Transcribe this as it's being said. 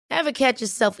Ever catch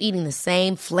yourself eating the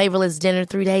same flavorless dinner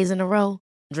 3 days in a row?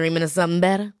 Dreaming of something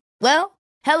better? Well,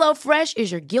 HelloFresh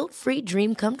is your guilt-free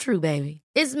dream come true, baby.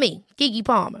 It's me, Keke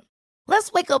Palmer.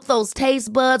 Let's wake up those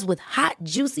taste buds with hot,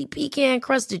 juicy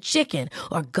pecan-crusted chicken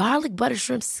or garlic butter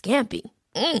shrimp scampi.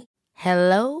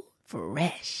 Hello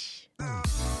Fresh.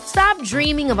 Stop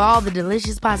dreaming of all the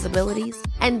delicious possibilities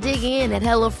and dig in at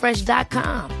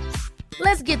HelloFresh.com.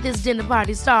 Let's get this dinner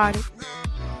party started.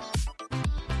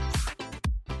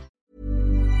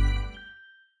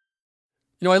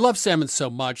 You know, I love salmon so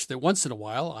much that once in a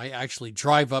while I actually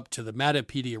drive up to the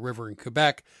Matapedia River in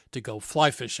Quebec to go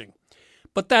fly fishing.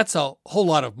 But that's a whole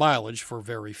lot of mileage for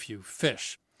very few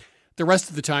fish. The rest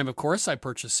of the time, of course, I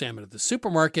purchase salmon at the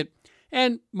supermarket,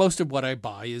 and most of what I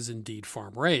buy is indeed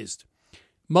farm-raised.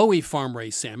 Mowi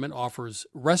farm-raised salmon offers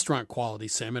restaurant-quality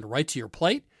salmon right to your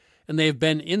plate, and they have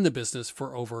been in the business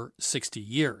for over 60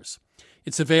 years.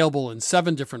 It's available in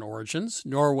 7 different origins: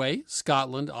 Norway,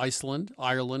 Scotland, Iceland,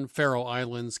 Ireland, Faroe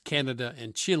Islands, Canada,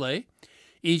 and Chile.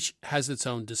 Each has its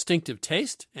own distinctive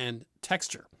taste and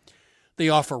texture. They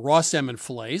offer raw salmon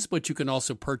fillets, but you can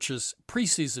also purchase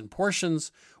pre-seasoned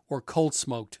portions or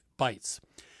cold-smoked bites.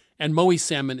 And Mowi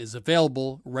salmon is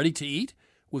available ready to eat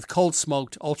with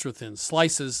cold-smoked ultra-thin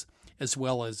slices as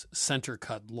well as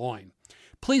center-cut loin.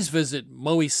 Please visit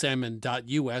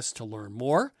mowisalmon.us to learn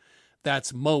more.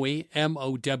 That's Mowi,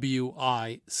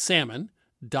 M-O-W-I,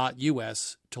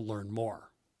 salmon.us to learn more.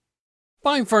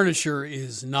 Buying furniture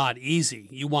is not easy.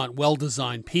 You want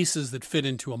well-designed pieces that fit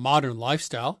into a modern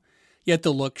lifestyle, yet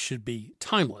the look should be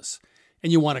timeless.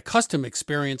 And you want a custom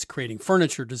experience creating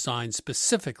furniture designed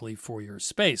specifically for your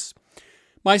space.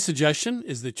 My suggestion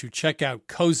is that you check out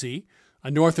Cozy,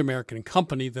 a North American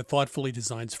company that thoughtfully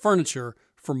designs furniture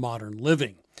for modern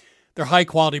living. Their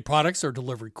high-quality products are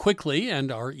delivered quickly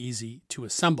and are easy to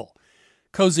assemble.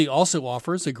 Cozy also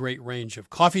offers a great range of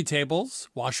coffee tables,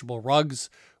 washable rugs,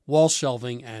 wall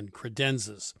shelving, and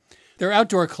credenzas. Their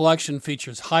outdoor collection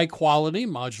features high-quality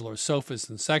modular sofas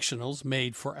and sectionals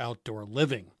made for outdoor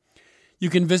living. You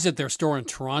can visit their store in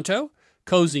Toronto.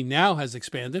 Cozy now has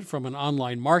expanded from an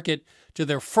online market to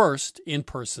their first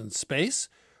in-person space,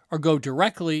 or go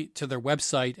directly to their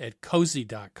website at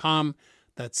cozy.com.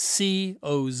 That's COZEY.com.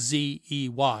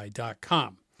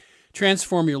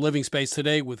 Transform your living space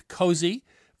today with Cozy.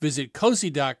 Visit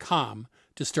cozy.com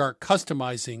to start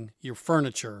customizing your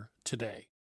furniture today.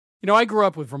 You know, I grew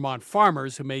up with Vermont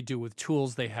farmers who made do with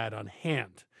tools they had on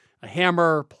hand: a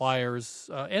hammer, pliers,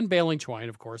 and baling twine,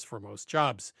 of course, for most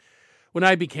jobs. When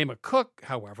I became a cook,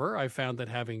 however, I found that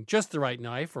having just the right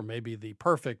knife or maybe the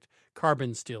perfect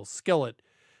carbon steel skillet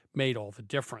made all the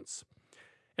difference.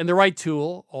 And the right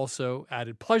tool also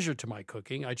added pleasure to my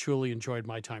cooking. I truly enjoyed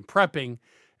my time prepping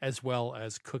as well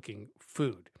as cooking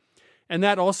food. And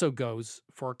that also goes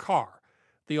for a car.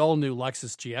 The all-new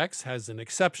Lexus GX has an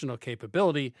exceptional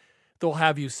capability that will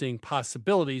have you seeing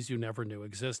possibilities you never knew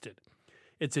existed.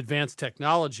 Its advanced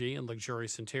technology and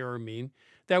luxurious interior mean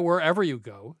that wherever you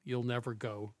go, you'll never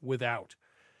go without.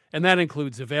 And that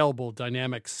includes available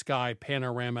dynamic sky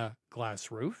panorama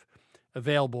glass roof,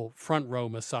 available front row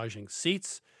massaging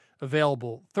seats,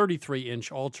 available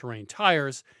 33-inch all-terrain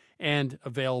tires, and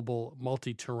available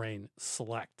multi-terrain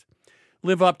select.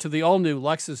 Live up to the all-new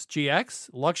Lexus GX,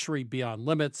 luxury beyond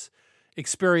limits.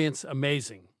 Experience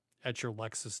amazing at your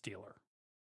Lexus dealer.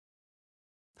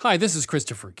 Hi, this is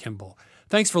Christopher Kimball.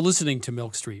 Thanks for listening to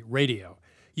Milk Street Radio.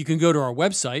 You can go to our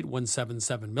website,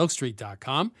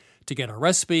 177milkstreet.com, to get our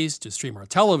recipes, to stream our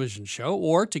television show,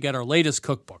 or to get our latest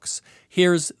cookbooks.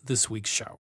 Here's this week's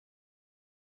show.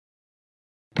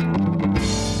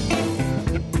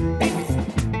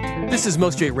 This is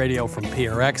Milk Street Radio from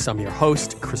PRX. I'm your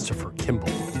host, Christopher Kimball.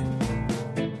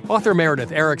 Author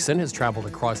Meredith Erickson has traveled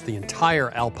across the entire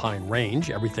Alpine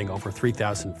range, everything over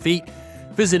 3,000 feet,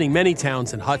 visiting many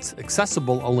towns and huts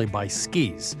accessible only by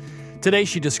skis. Today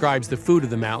she describes the food of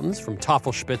the mountains, from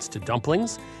Tafelspitz to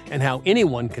dumplings, and how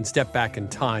anyone can step back in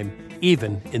time,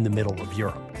 even in the middle of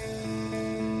Europe.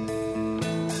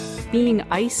 Being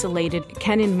isolated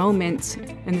can, in moments,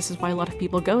 and this is why a lot of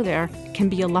people go there, can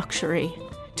be a luxury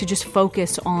to just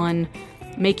focus on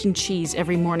making cheese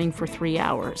every morning for 3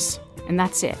 hours. And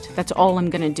that's it. That's all I'm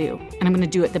going to do. And I'm going to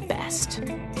do it the best.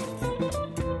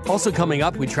 Also coming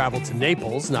up, we travel to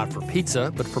Naples, not for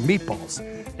pizza, but for meatballs.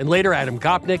 And later, Adam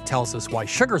Gopnik tells us why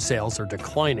sugar sales are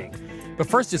declining. But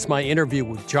first, it's my interview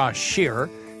with Josh Shearer.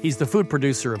 He's the food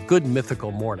producer of Good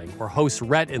Mythical Morning, where hosts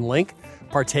Rhett and Link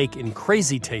partake in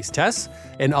crazy taste tests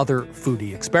and other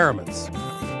foodie experiments.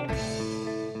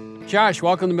 Josh,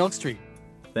 welcome to Milk Street.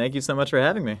 Thank you so much for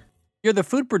having me. You're the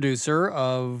food producer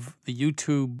of the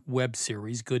YouTube web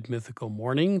series Good Mythical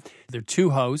Morning. There are two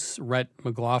hosts, Rhett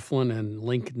McLaughlin and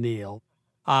Link Neal.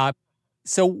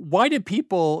 So why do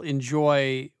people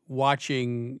enjoy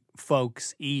watching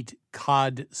folks eat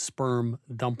cod sperm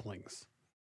dumplings?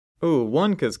 Ooh,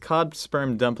 one, because cod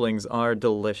sperm dumplings are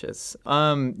delicious.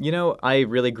 I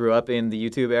really grew up in the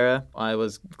YouTube era. I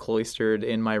was cloistered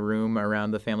in my room around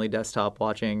the family desktop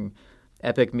watching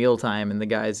Epic Mealtime and the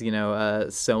guys,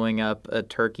 sewing up a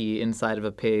turkey inside of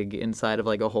a pig, inside of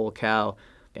like a whole cow.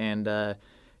 And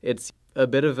it's a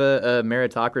bit of a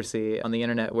meritocracy on the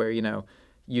internet where,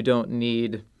 you don't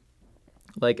need,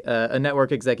 like a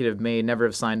network executive may never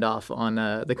have signed off on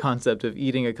the concept of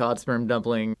eating a cod sperm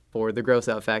dumpling for the gross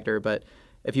out factor. But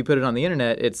if you put it on the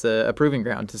internet, it's a proving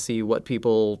ground to see what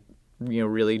people,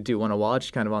 really do want to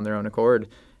watch kind of on their own accord.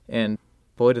 And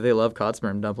boy, do they love cod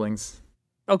sperm dumplings.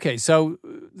 Okay, so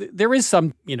there is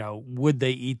some, would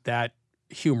they eat that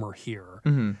humor here?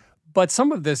 Mm-hmm. But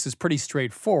some of this is pretty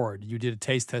straightforward. You did a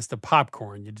taste test of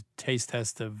popcorn. You did a taste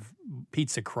test of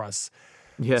pizza crusts.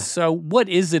 Yeah. So what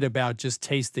is it about just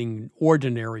tasting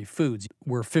ordinary foods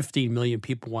where 15 million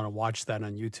people want to watch that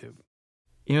on YouTube?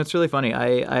 It's really funny.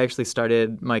 I actually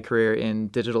started my career in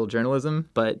digital journalism,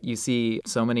 but you see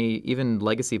so many, even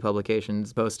legacy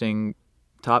publications, posting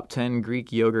top 10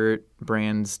 Greek yogurt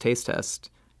brands taste test.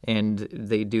 And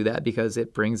they do that because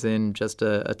it brings in just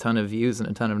a ton of views and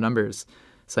a ton of numbers.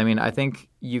 So, I think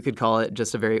you could call it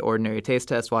just a very ordinary taste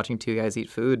test, watching two guys eat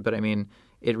food. But,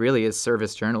 it really is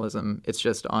service journalism. It's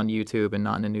just on YouTube and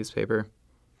not in a newspaper.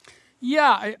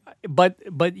 Yeah, but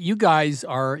you guys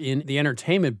are in the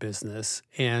entertainment business,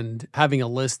 and having a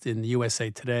list in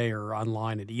USA Today or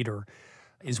online at Eater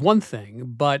is one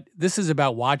thing. But this is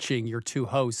about watching your two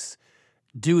hosts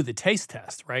do the taste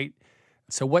test, right?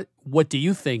 So what do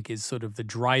you think is sort of the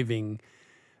driving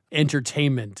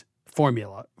entertainment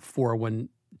formula for when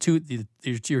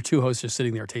your two hosts are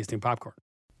sitting there tasting popcorn?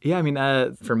 Yeah,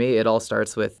 for me, it all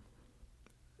starts with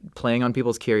playing on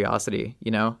people's curiosity,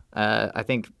 I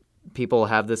think people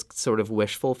have this sort of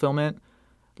wish fulfillment.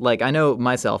 Like, I know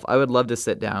myself, I would love to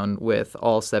sit down with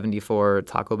all 74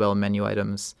 Taco Bell menu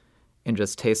items and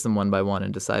just taste them one by one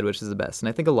and decide which is the best. And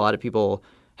I think a lot of people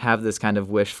have this kind of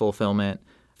wish fulfillment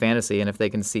fantasy, and if they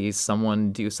can see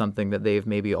someone do something that they've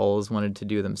maybe always wanted to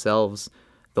do themselves,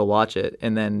 they'll watch it.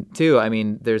 And then, too,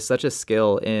 there's such a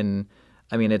skill in,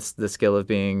 it's the skill of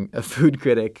being a food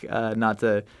critic, not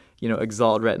to,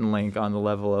 exalt Rhett and Link on the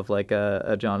level of like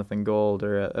a Jonathan Gold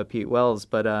or a Pete Wells,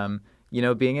 but,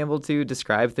 being able to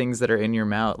describe things that are in your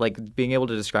mouth, like being able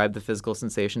to describe the physical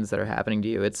sensations that are happening to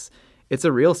you, it's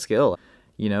a real skill.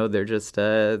 They're just,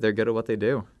 they're good at what they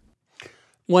do.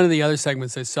 One of the other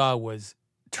segments I saw was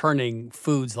turning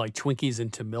foods like Twinkies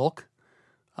into milk.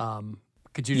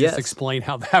 Could you just explain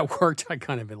how that worked? I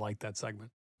kind of like that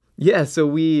segment. Yeah, so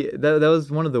that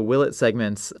was one of the Will It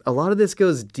segments. A lot of this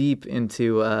goes deep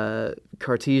into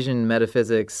Cartesian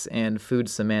metaphysics and food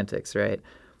semantics, right?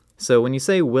 So when you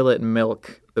say will it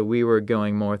milk, we were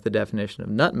going more with the definition of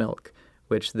nut milk,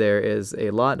 which there is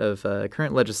a lot of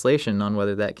current legislation on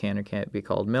whether that can or can't be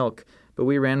called milk, but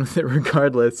we ran with it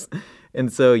regardless.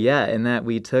 And so, in that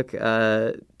we took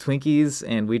Twinkies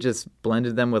and we just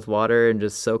blended them with water and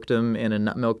just soaked them in a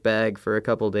nut milk bag for a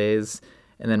couple days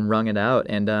and then wrung it out.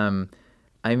 And,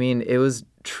 it was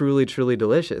truly, truly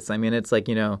delicious. It's like,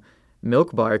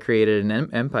 Milk Bar created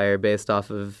an empire based off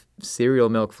of cereal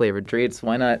milk flavored treats.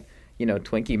 Why not,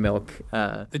 Twinkie milk?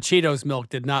 The Cheetos milk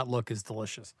did not look as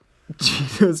delicious.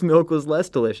 Cheetos milk was less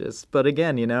delicious. But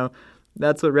again,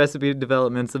 that's what recipe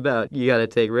development's about. You got to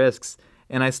take risks.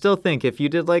 And I still think if you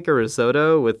did like a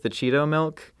risotto with the Cheeto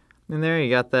milk in there, you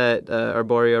got that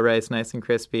arborio rice nice and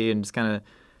crispy and just kind of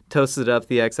toasted up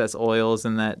the excess oils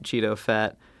and that Cheeto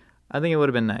fat, I think it would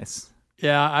have been nice.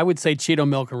 Yeah, I would say Cheeto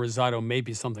milk and risotto may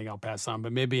be something I'll pass on,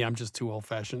 but maybe I'm just too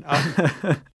old-fashioned.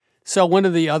 So one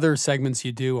of the other segments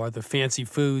you do are the fancy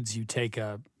foods. You take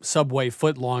a Subway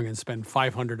footlong and spend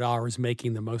 $500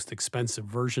 making the most expensive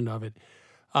version of it.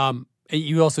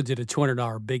 You also did a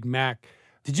 $200 Big Mac.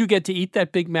 Did you get to eat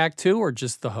that Big Mac too, or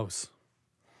just the hosts?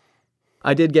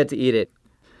 I did get to eat it.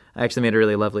 I actually made a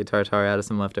really lovely tartare out of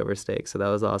some leftover steak, so that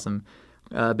was awesome.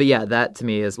 But yeah, that to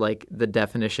me is like the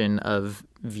definition of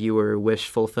viewer wish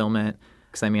fulfillment.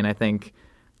 Because I think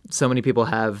so many people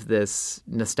have this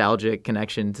nostalgic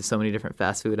connection to so many different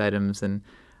fast food items, and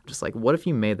just like, what if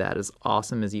you made that as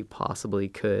awesome as you possibly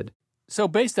could? So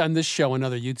based on this show and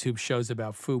other YouTube shows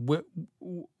about food,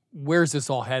 where's this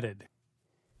all headed?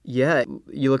 Yeah,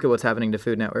 you look at what's happening to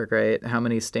Food Network, right? How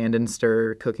many stand and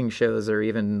stir cooking shows are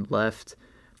even left?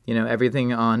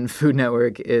 Everything on Food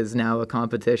Network is now a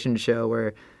competition show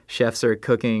where chefs are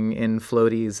cooking in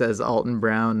floaties as Alton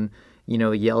Brown,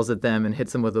 yells at them and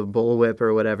hits them with a bullwhip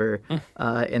or whatever.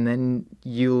 And then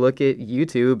you look at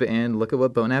YouTube and look at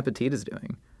what Bon Appetit is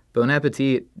doing. Bon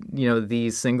Appetit, the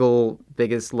single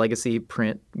biggest legacy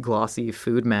print glossy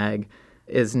food mag,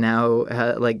 is now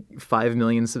like 5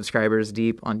 million subscribers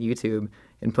deep on YouTube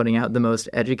and putting out the most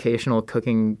educational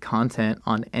cooking content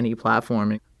on any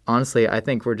platform. Honestly, I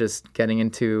think we're just getting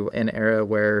into an era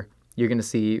where you're going to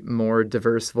see more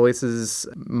diverse voices,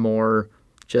 more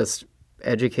just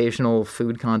educational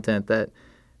food content that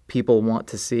people want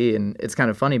to see. And it's kind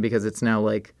of funny because it's now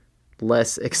like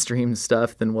less extreme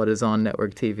stuff than what is on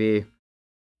network TV.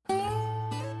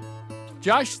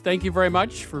 Josh, thank you very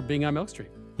much for being on Milk Street.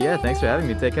 Yeah, thanks for having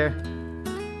me. Take care.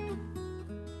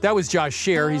 That was Josh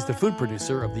Scheer. He's the food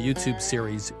producer of the YouTube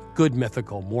series Good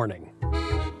Mythical Morning.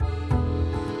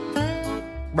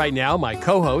 Right now, my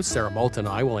co-host, Sarah Moulton,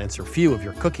 and I will answer a few of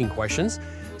your cooking questions.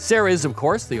 Sarah is, of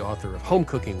course, the author of Home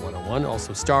Cooking 101,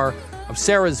 also star of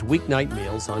Sarah's Weeknight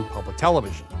Meals on public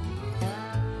television.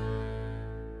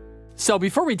 So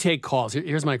before we take calls,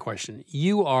 here's my question.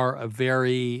 You are a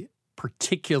very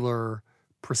particular,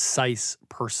 precise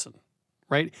person,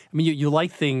 right? I mean, you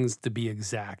like things to be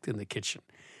exact in the kitchen.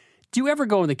 Do you ever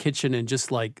go in the kitchen and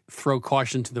just like throw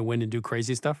caution to the wind and do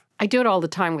crazy stuff? I do it all the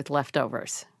time with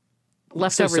leftovers.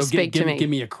 Leftovers speak to me. Give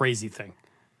me a crazy thing.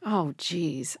 Oh,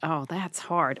 geez. Oh, that's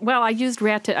hard. Well, I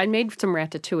made some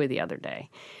ratatouille the other day.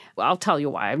 Well, I'll tell you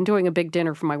why. I'm doing a big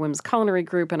dinner for my women's culinary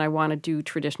group, and I want to do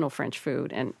traditional French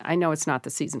food. And I know it's not the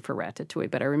season for ratatouille,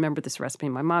 but I remember this recipe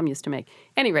my mom used to make.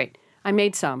 At any rate, I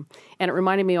made some, and it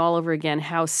reminded me all over again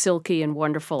how silky and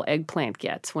wonderful eggplant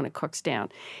gets when it cooks down.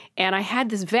 And I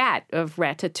had this vat of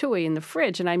ratatouille in the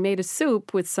fridge, and I made a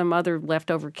soup with some other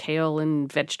leftover kale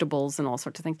and vegetables and all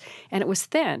sorts of things. And it was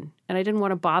thin, and I didn't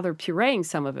want to bother pureeing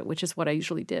some of it, which is what I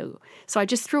usually do. So I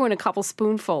just threw in a couple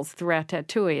spoonfuls of the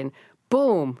ratatouille, and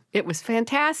boom, it was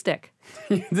fantastic.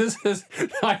 That's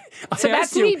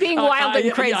me being wild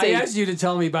and crazy. I asked you to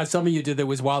tell me about something you did that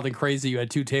was wild and crazy. You had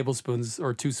 2 tablespoons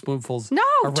or 2 spoonfuls of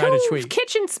ratatouille. 2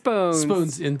 kitchen spoons.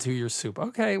 Spoons into your soup.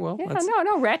 Okay, well. Yeah,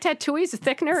 no, ratatouille is a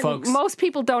thickener. Folks, most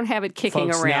people don't have it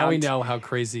kicking around. Now we know how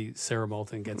crazy Sarah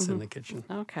Moulton gets in the kitchen.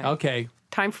 Okay.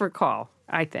 Time for a call,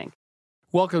 I think.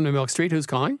 Welcome to Milk Street. Who's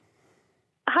calling?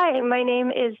 Hi, my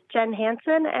name is Jen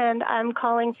Hansen, and I'm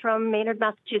calling from Maynard,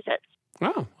 Massachusetts.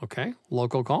 Oh, okay.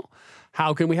 Local call.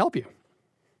 How can we help you?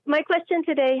 My question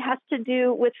today has to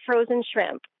do with frozen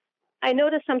shrimp. I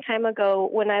noticed some time ago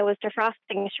when I was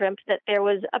defrosting shrimp that there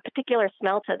was a particular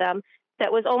smell to them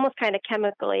that was almost kind of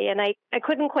chemically, and I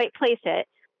couldn't quite place it.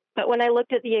 But when I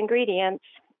looked at the ingredients,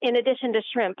 in addition to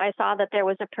shrimp, I saw that there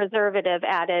was a preservative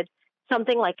added,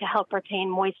 something like to help retain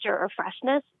moisture or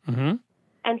freshness. Mm-hmm.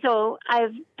 And so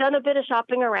I've done a bit of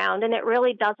shopping around, and it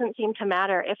really doesn't seem to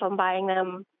matter if I'm buying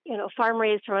them, farm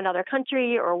raised from another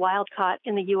country or wild caught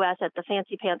in the U.S. at the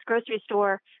Fancy Pants grocery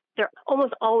store. There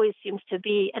almost always seems to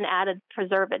be an added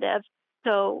preservative.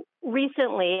 So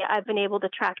recently I've been able to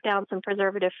track down some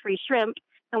preservative-free shrimp,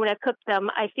 and when I've cooked them,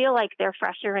 I feel like they're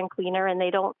fresher and cleaner, and they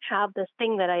don't have this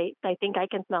thing that I think I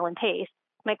can smell and taste.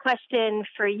 My question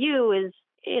for you is,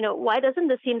 why doesn't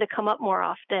this seem to come up more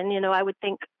often? I would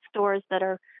think stores that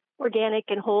are organic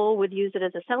and whole would use it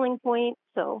as a selling point.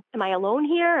 So am I alone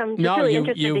here? I'm just really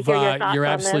interested to hear your thoughts you're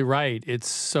on absolutely this. right. It's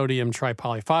sodium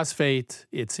tripolyphosphate.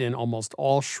 It's in almost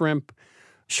all shrimp.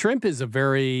 Shrimp is a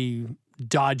very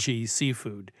dodgy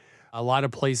seafood. A lot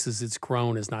of places it's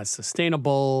grown is not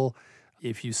sustainable.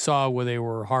 If you saw where they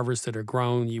were harvested or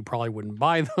grown, you probably wouldn't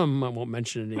buy them. I won't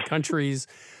mention any countries.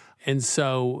 And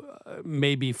so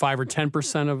maybe 5 or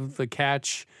 10% of the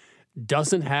catch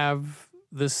doesn't have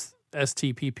this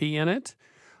STPP in it.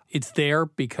 It's there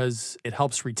because it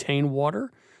helps retain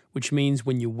water, which means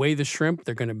when you weigh the shrimp,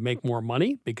 they're going to make more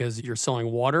money because you're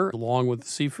selling water along with the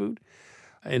seafood,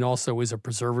 and also is a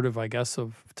preservative, I guess,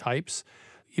 of types.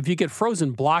 If you get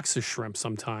frozen blocks of shrimp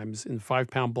sometimes in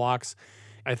 5-pound blocks,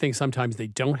 I think sometimes they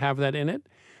don't have that in it.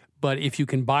 But if you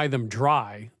can buy them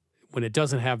dry, when it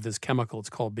doesn't have this chemical, it's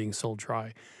called being sold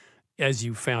dry, as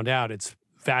you found out, it's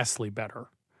vastly better.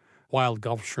 Wild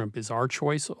Gulf shrimp is our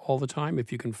choice all the time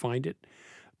if you can find it.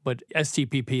 But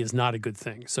STPP is not a good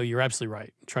thing. So you're absolutely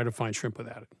right. Try to find shrimp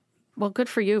without it. Well, good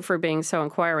for you for being so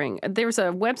inquiring. There's a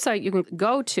website you can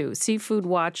go to,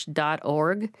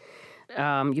 seafoodwatch.org.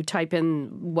 You type in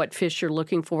what fish you're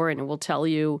looking for, and it will tell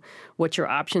you what your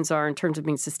options are in terms of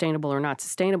being sustainable or not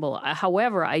sustainable.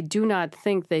 However, I do not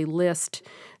think they list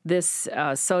this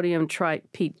sodium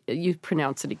you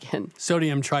pronounce it again.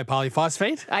 Sodium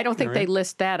tripolyphosphate? I don't think they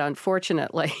list that,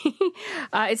 unfortunately.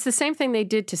 It's the same thing they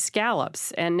did to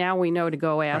scallops, and now we know to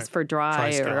go ask for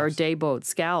dry or day boat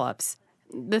scallops.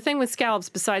 The thing with scallops,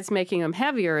 besides making them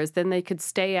heavier, is then they could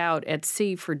stay out at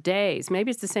sea for days. Maybe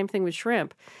it's the same thing with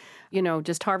shrimp.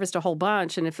 Just harvest a whole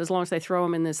bunch, and as long as they throw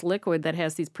them in this liquid that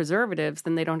has these preservatives,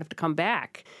 then they don't have to come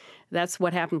back. That's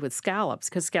what happened with scallops,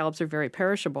 because scallops are very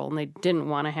perishable, and they didn't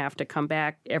want to have to come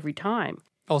back every time.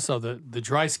 Also, the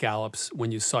dry scallops,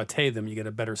 when you saute them, you get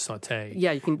a better saute.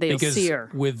 Yeah, they'll sear.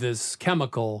 Because with this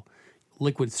chemical,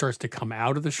 liquid starts to come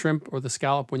out of the shrimp or the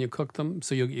scallop when you cook them,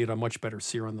 so you'll get a much better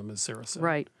sear on them, as Sarah said.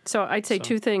 Right. So I'd say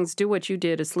two things. Do what you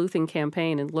did, a sleuthing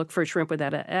campaign, and look for shrimp with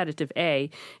that additive A.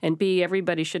 And B,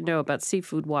 everybody should know about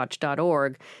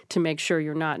seafoodwatch.org to make sure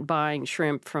you're not buying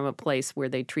shrimp from a place where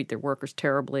they treat their workers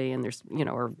terribly and there's,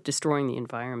 are destroying the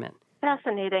environment.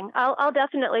 Fascinating. I'll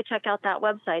definitely check out that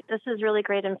website. This is really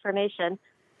great information.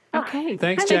 Okay.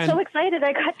 Thanks, Jen. I'm so excited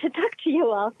I got to talk to you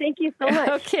all. Thank you so much.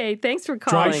 Okay. Thanks for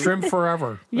calling. Dry shrimp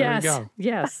forever. Yes. There you go.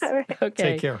 Yes. All right. Okay.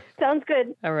 Take care. Sounds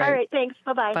good. All right. All right. Thanks.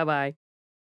 Bye-bye. Bye-bye.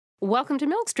 Welcome to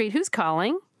Milk Street. Who's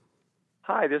calling?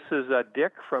 Hi, this is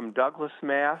Dick from Douglas,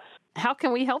 Mass. How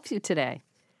can we help you today?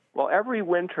 Well, every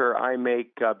winter I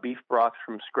make beef broth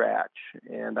from scratch,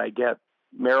 and I get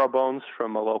marrow bones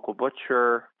from a local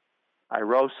butcher. I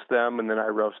roast them, and then I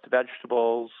roast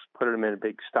vegetables, put them in a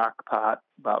big stock pot,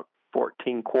 about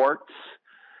 14 quarts,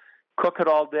 cook it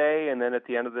all day, and then at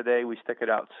the end of the day, we stick it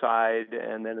outside,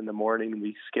 and then in the morning,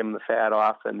 we skim the fat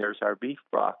off, and there's our beef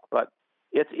broth. But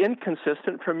it's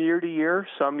inconsistent from year to year.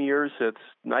 Some years it's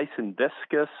nice and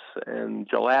viscous and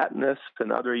gelatinous,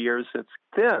 and other years it's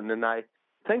thin, and I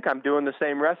think I'm doing the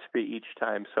same recipe each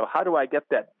time. So how do I get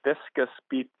that viscous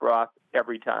beef broth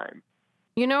every time?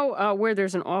 Where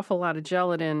there's an awful lot of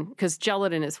gelatin, because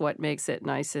gelatin is what makes it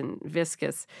nice and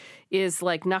viscous, is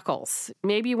like knuckles.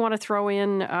 Maybe you want to throw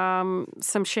in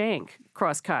some shank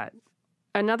cross-cut.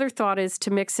 Another thought is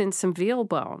to mix in some veal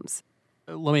bones.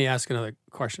 Let me ask another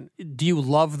question. Do you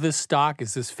love this stock?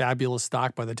 Is this fabulous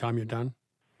stock by the time you're done?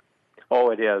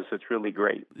 Oh, it is. It's really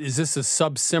great. Is this a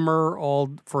sub-simmer all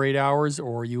for 8 hours,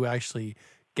 or you actually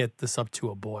get this up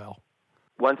to a boil?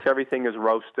 Once everything is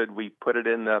roasted, we put it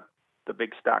in the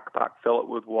big stock pot, fill it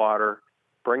with water,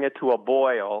 bring it to a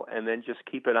boil, and then just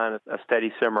keep it on a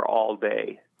steady simmer all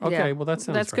day. Okay, Yeah. well, that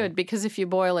sounds That's right. good, because if you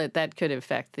boil it, that could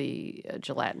affect the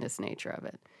gelatinous nature of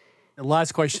it. The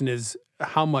last question is,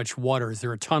 how much water? Is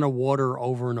there a ton of water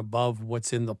over and above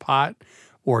what's in the pot,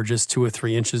 or just 2 or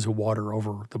 3 inches of water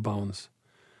over the bones?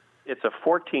 It's a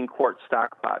 14-quart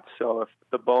stock pot, so if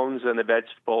the bones and the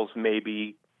vegetables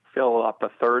maybe fill up a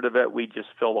third of it, we just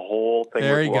fill the whole thing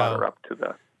There with you water go. up to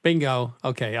the... Bingo.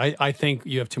 Okay, I think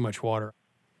you have too much water.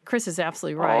 Chris is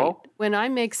absolutely right. Oh. When I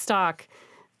make stock,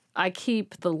 I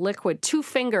keep the liquid 2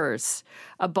 fingers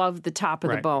above the top of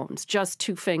the Right. bones, just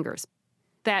 2 fingers.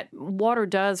 That water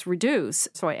does reduce,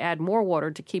 so I add more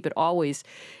water to keep it always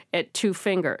at 2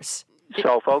 fingers.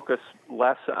 So focus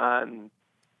less on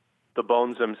the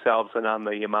bones themselves and on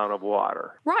the amount of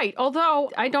water. Right, although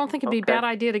I don't think it'd be a Okay. bad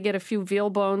idea to get a few veal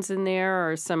bones in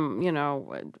there or some,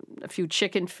 a few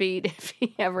chicken feet if you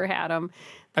ever had them.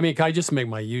 I mean, can I just make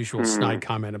my usual snide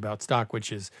comment about stock,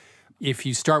 which is if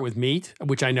you start with meat,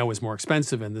 which I know is more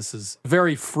expensive, and this is a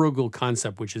very frugal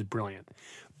concept, which is brilliant.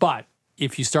 But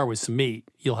if you start with some meat,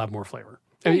 you'll have more flavor.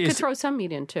 I mean, You could it's- throw some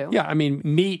meat in too. Yeah, I mean,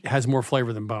 meat has more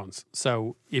flavor than bones.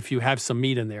 So if you have some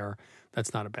meat in there,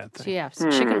 that's not a bad thing. Yeah,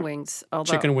 some chicken wings.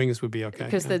 Although, Chicken wings would be okay.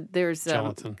 because yeah. there's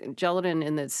gelatin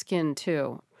in the skin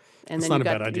too, and That's then not a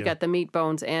bad you idea. got the meat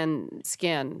bones and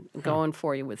skin going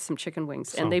for you with some chicken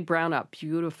wings, and they brown up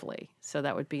beautifully. So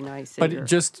that would be nice. But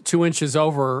just 2 inches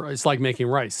over, it's like making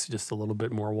rice, just a little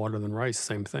bit more water than rice,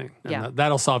 same thing. And Yeah.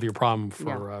 that'll solve your problem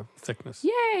for thickness.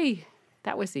 Yay,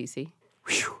 that was easy.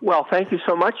 Well, thank you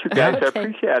so much, you guys. Okay. I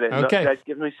appreciate it. Okay. That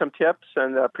gives me some tips,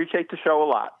 and appreciate the show a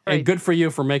lot. And good for you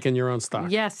for making your own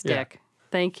stock. Yes, Yeah. Dick.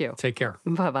 Thank you. Take care.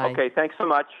 Bye-bye. Okay, thanks so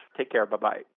much. Take care.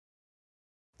 Bye-bye.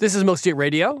 This is Milk Street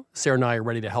Radio. Sarah and I are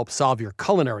ready to help solve your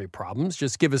culinary problems.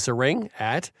 Just give us a ring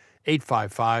at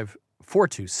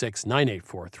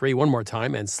 855-426-9843. One more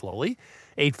time and slowly.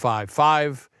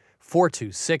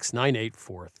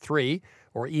 855-426-9843.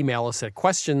 Or email us at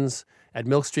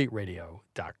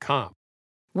questions@milkstreetradio.com.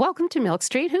 Welcome to Milk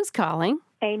Street. Who's calling?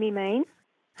 Amy Main,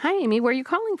 Hi, Amy. Where are you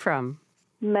calling from?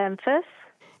 Memphis.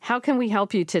 How can we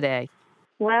help you today?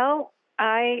 Well,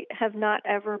 I have not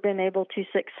ever been able to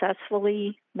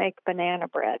successfully make banana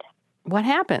bread. What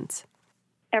happens?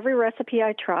 Every recipe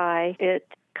I try, it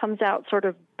comes out sort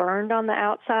of burned on the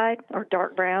outside or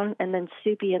dark brown and then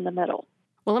soupy in the middle.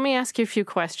 Well, let me ask you a few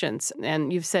questions.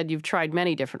 And you've said you've tried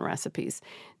many different recipes.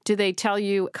 Do they tell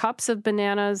you cups of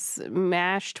bananas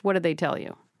mashed? What do they tell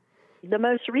you? The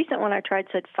most recent one I tried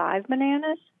said 5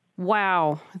 bananas.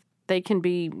 Wow. They can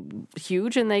be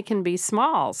huge and they can be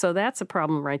small. So that's a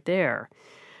problem right there.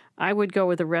 I would go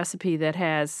with a recipe that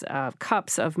has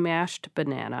cups of mashed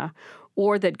banana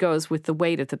or that goes with the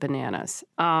weight of the bananas.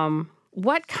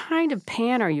 What kind of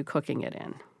pan are you cooking it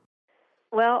in?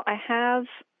 Well, I have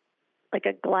like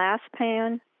a glass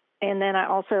pan, and then I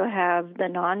also have the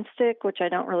nonstick, which I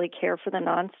don't really care for the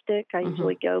nonstick. I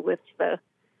usually go with the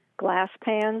glass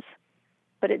pans,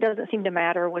 but it doesn't seem to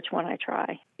matter which one I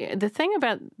try. The thing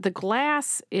about the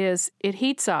glass is it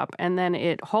heats up and then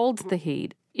it holds the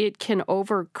heat. It can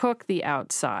overcook the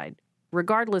outside.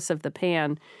 Regardless of the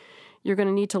pan, you're going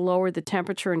to need to lower the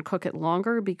temperature and cook it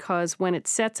longer because when it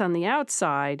sets on the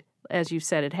outside, as you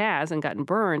said it has and gotten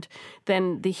burned,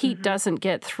 then the heat doesn't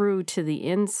get through to the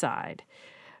inside.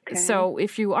 Okay. So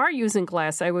if you are using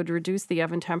glass, I would reduce the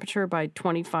oven temperature by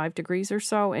 25 degrees or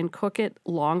so and cook it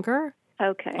longer.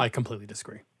 Okay. I completely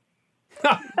disagree.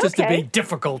 Just to be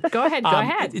difficult. Go ahead, go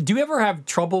ahead. Do you ever have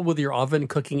trouble with your oven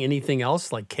cooking anything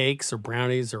else, like cakes or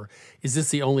brownies, or is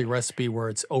this the only recipe where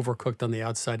it's overcooked on the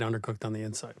outside, undercooked on the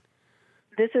inside?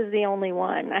 This is the only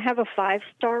one. I have a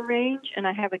 5-star range, and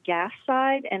I have a gas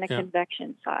side and a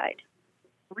convection side.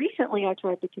 Recently, I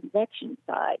tried the convection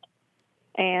side,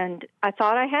 and I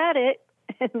thought I had it,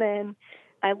 and then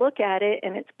I look at it,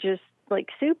 and it's just like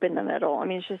soup in the middle. I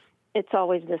mean, it's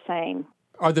always the same.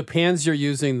 Are the pans you're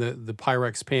using, the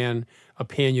Pyrex pan, a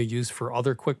pan you use for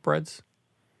other quick breads?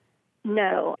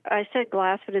 No. I said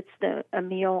glass, but it's the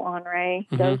Emile Henry,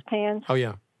 those pans. Oh,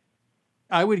 yeah.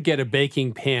 I would get a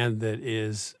baking pan that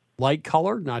is light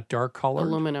colored, not dark colored.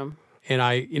 Aluminum. And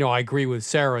I agree with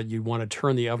Sarah. You'd want to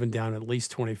turn the oven down at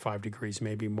least 25 degrees,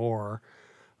 maybe more.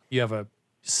 You have a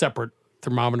separate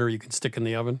thermometer you can stick in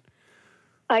the oven?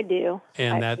 I do.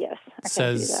 And that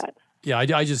says, can do that.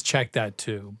 Yeah, I just checked that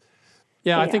too.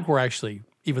 Yeah, I think we're actually,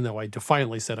 even though I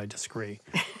defiantly said I disagree,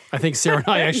 I think Sarah and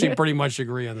I actually pretty much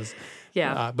agree on this.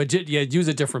 Yeah. But use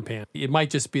a different pan. It might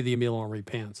just be the Emile Henry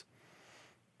pans.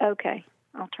 Okay.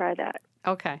 I'll try that.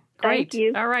 Okay. Great. Thank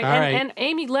you. All right. All right. And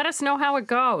Amy, let us know how it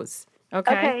goes.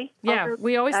 Okay. Okay. Yeah.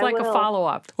 We always like a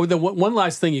follow-up. Oh, the one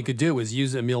last thing you could do is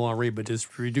use Emile Henry, but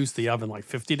just reduce the oven like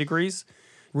 50 degrees.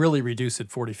 Really reduce it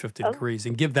 40, 50 degrees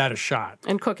and give that a shot.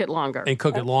 And cook it longer. And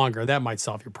cook it longer. That might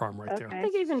solve your problem right there. I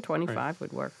think even 25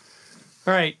 would work.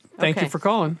 All right. Thank you for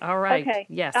calling. All right. Okay.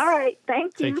 Yes. All right.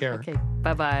 Thank you. Take care. Okay.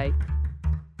 Bye-bye.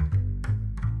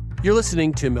 You're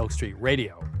listening to Milk Street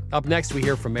Radio. Up next, we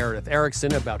hear from Meredith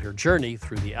Erickson about her journey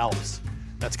through the Alps.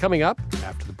 That's coming up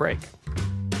after the break.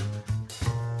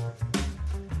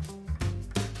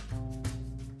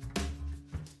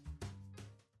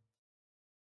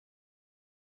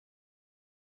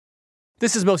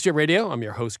 This is Milk Street Radio. I'm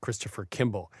your host, Christopher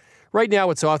Kimball. Right now,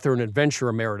 it's author and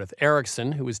adventurer Meredith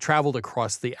Erickson, who has traveled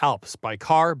across the Alps by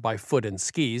car, by foot, and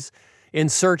skis in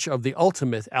search of the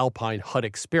ultimate alpine hut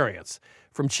experience,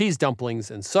 from cheese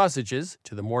dumplings and sausages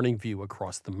to the morning view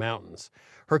across the mountains.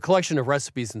 Her collection of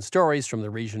recipes and stories from the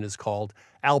region is called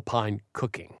Alpine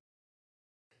Cooking.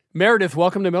 Meredith,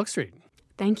 welcome to Milk Street.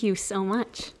 Thank you so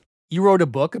much. You wrote a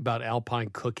book about alpine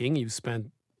cooking. You've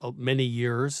spent many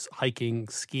years hiking,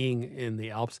 skiing in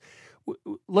the Alps.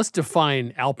 Let's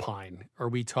define alpine. Are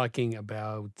we talking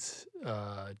about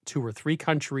 2 or 3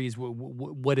 countries?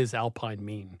 What does alpine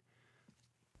mean?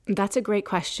 That's a great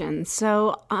question.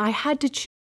 So I had to choose.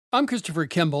 I'm Christopher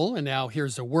Kimball, and now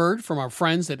here's a word from our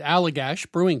friends at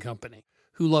Allagash Brewing Company,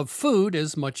 who love food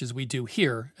as much as we do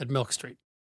here at Milk Street.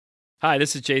 Hi,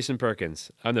 this is Jason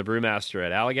Perkins. I'm the brewmaster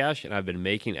at Allagash, and I've been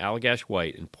making Allagash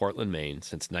White in Portland, Maine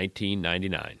since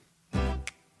 1999.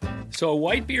 So a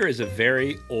white beer is a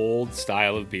very old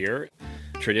style of beer.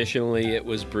 Traditionally, it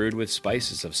was brewed with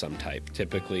spices of some type,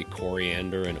 typically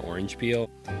coriander and orange peel.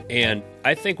 And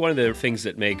I think one of the things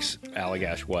that makes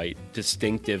Allagash White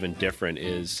distinctive and different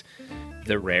is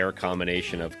the rare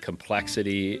combination of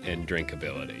complexity and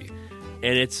drinkability.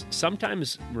 And it's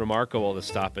sometimes remarkable to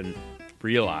stop and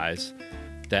realize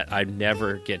that I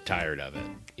never get tired of it.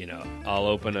 You know, I'll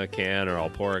open a can or I'll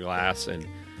pour a glass and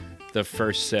the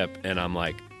first sip and I'm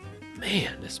like,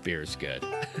 man, this beer is good.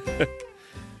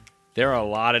 There are a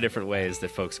lot of different ways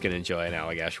that folks can enjoy an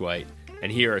Allagash White, and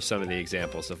here are some of the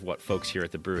examples of what folks here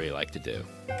at the brewery like to do.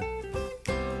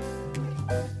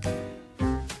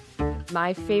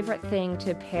 My favorite thing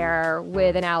to pair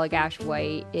with an Allagash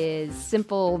White is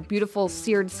simple, beautiful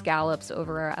seared scallops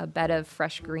over a bed of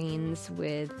fresh greens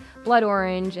with blood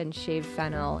orange and shaved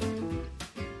fennel.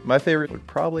 My favorite would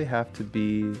probably have to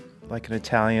be like an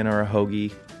Italian or a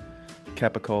hoagie,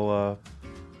 capicola,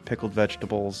 pickled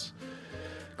vegetables,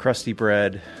 crusty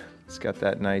bread. It's got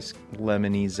that nice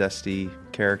lemony, zesty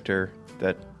character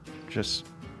that just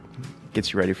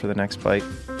gets you ready for the next bite.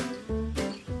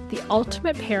 The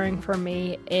ultimate pairing for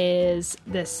me is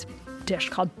this dish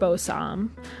called bosam,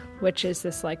 which is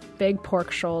this like big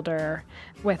pork shoulder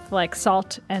with like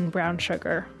salt and brown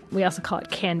sugar. We also call it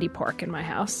candy pork in my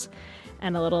house,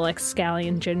 and a little like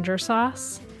scallion ginger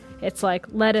sauce. It's like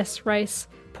lettuce, rice,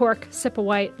 pork, sip of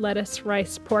white, lettuce,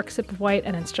 rice, pork, sip of white,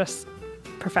 and it's just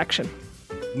perfection.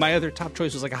 My other top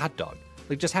choice was like a hot dog.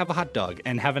 Like, just have a hot dog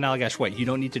and have an Allagash White. You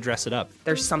don't need to dress it up.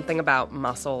 There's something about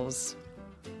mussels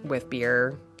with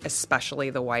beer,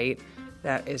 especially the white,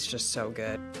 that is just so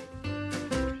good.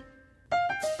 I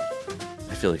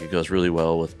feel like it goes really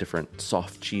well with different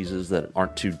soft cheeses that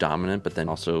aren't too dominant, but then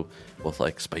also with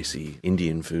like spicy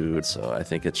Indian food. So I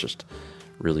think it's just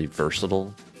really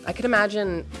versatile. I could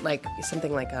imagine like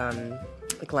something like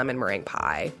lemon meringue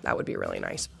pie. That would be really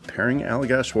nice. Pairing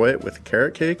Allagash White with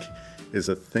carrot cake is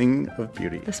a thing of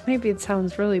beauty. This maybe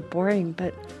sounds really boring,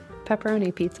 but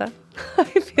pepperoni pizza. I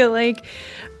feel like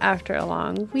after a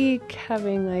long week,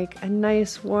 having like a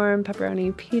nice warm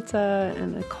pepperoni pizza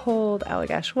and a cold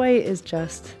Allagash White is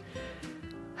just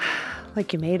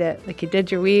like you made it. Like you did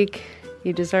your week.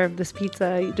 You deserve this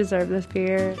pizza. You deserve this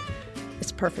beer.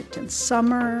 It's perfect in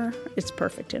summer. It's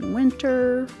perfect in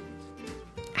winter.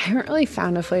 I haven't really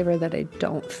found a flavor that I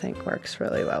don't think works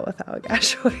really well with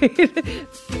Allagash White.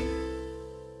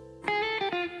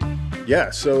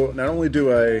 Yeah, so not only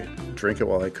do I drink it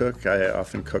while I cook, I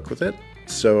often cook with it.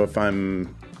 So if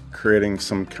I'm creating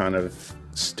some kind of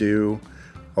stew,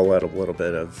 I'll add a little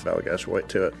bit of Allagash White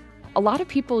to it. A lot of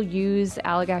people use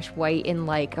Allagash White in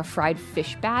like a fried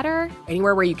fish batter.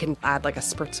 Anywhere where you can add like a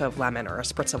spritz of lemon or a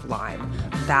spritz of lime,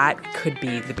 that could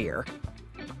be the beer.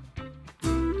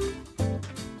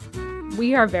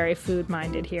 We are very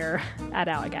food-minded here at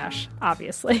Allagash,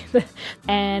 obviously.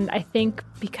 And I think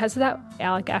because of that,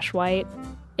 Allagash White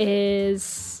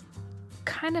is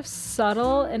kind of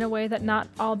subtle in a way that not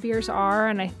all beers are,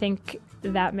 and I think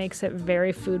that makes it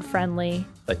very food-friendly.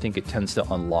 I think it tends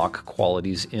to unlock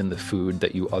qualities in the food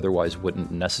that you otherwise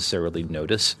wouldn't necessarily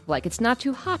notice. Like it's not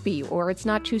too hoppy or it's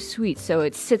not too sweet, so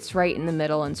it sits right in the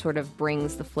middle and sort of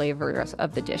brings the flavors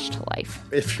of the dish to life.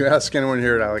 If you ask anyone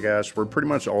here at Allagash, we're pretty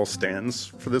much all stands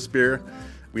for this beer.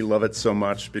 We love it so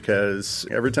much because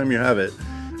every time you have it,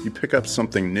 you pick up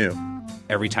something new.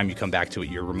 Every time you come back to it,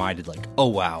 you're reminded like, oh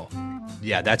wow,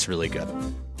 yeah, that's really good.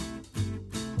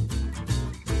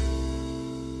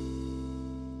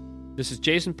 This is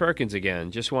Jason Perkins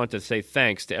again. Just want to say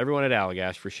thanks to everyone at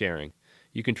Allagash for sharing.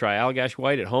 You can try Allagash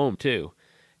White at home, too.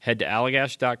 Head to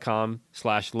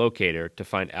allagash.com/locator to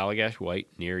find Allagash White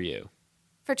near you.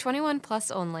 For 21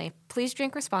 plus only, please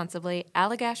drink responsibly.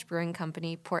 Allagash Brewing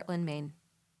Company, Portland, Maine.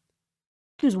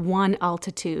 There's one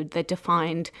altitude that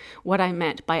defined what I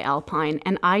meant by alpine,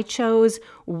 and I chose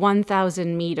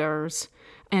 1,000 meters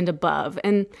and above.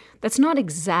 And that's not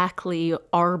exactly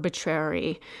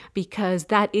arbitrary, because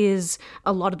that is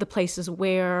a lot of the places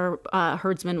where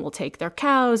herdsmen will take their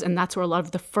cows, and that's where a lot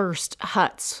of the first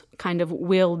huts kind of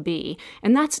will be.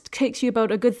 And that takes you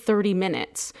about a good 30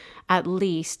 minutes at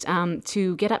least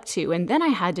to get up to. And then I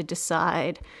had to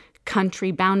decide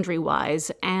country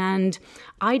boundary-wise, and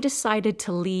I decided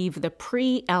to leave the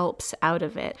pre-Alps out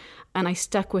of it. And I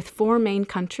stuck with 4 main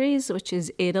countries, which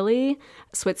is Italy,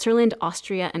 Switzerland,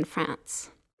 Austria, and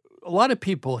France. A lot of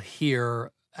people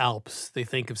hear Alps, they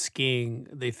think of skiing,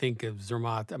 they think of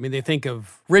Zermatt. I mean, they think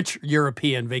of rich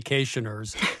European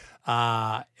vacationers.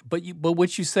 But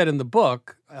what you said in the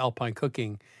book, Alpine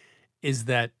Cooking, is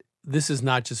that this is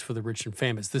not just for the rich and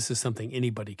famous. This is something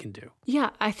anybody can do.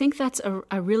 Yeah, I think that's a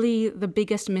really the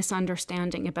biggest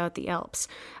misunderstanding about the Alps.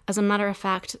 As a matter of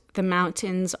fact, the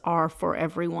mountains are for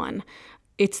everyone.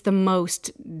 It's the most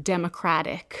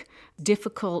democratic,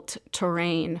 difficult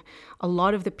terrain. A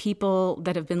lot of the people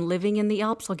that have been living in the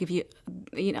Alps, I'll give you,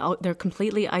 they're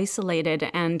completely isolated.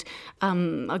 And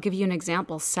I'll give you an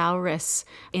example. Sauris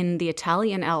in the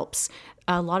Italian Alps,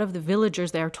 a lot of the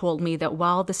villagers there told me that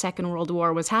while the Second World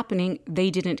War was happening, they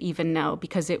didn't even know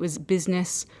because it was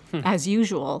business as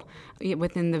usual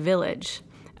within the village.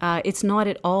 It's not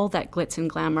at all that glitz and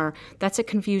glamour. That's a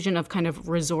confusion of kind of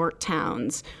resort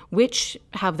towns, which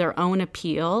have their own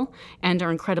appeal and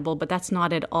are incredible, but that's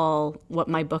not at all what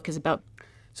my book is about.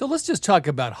 So let's just talk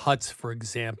about huts, for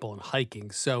example, and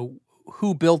hiking. So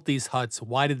who built these huts?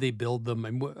 Why did they build them?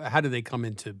 And how did they come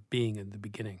into being in the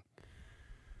beginning?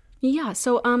 Yeah,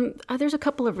 so there's a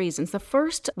couple of reasons. The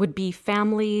first would be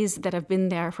families that have been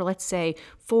there for, let's say,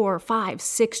 4, 5,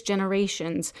 6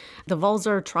 generations. The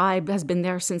Vulzar tribe has been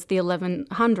there since the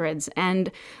 1100s,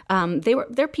 and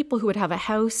they're people who would have a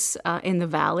house in the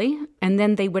valley, and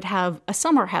then they would have a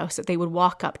summer house that they would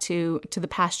walk up to the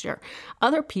pasture.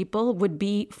 Other people would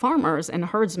be farmers and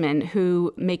herdsmen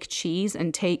who make cheese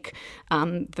and take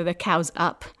the cows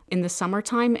up in the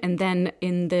summertime, and then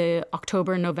in the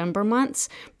October, November months,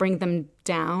 bring them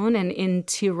down. And in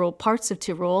Tyrol, parts of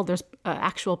Tyrol, there's an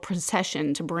actual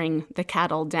procession to bring the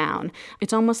cattle down.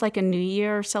 It's almost like a New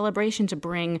Year celebration to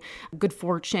bring good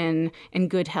fortune and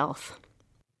good health.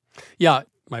 Yeah,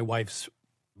 my wife's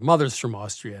mother's from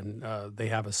Austria, and they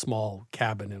have a small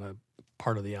cabin in a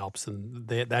part of the Alps, and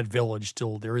that village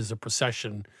still, there is a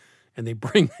procession, and they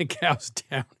bring the cows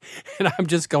down. And I'm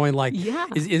just going like, yeah.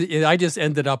 I just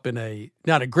ended up in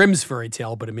not a Grimm's fairy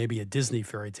tale, but maybe a Disney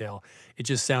fairy tale. It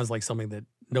just sounds like something that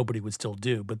nobody would still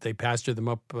do, but they pasture them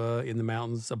up in the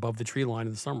mountains above the tree line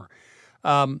in the summer.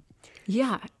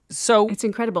 Yeah. So it's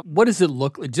incredible. What does it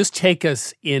look like? Just take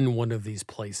us in one of these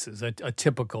places, a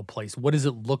typical place. What does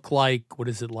it look like? What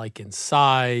is it like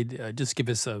inside? Just give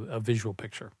us a visual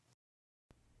picture.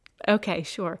 Okay,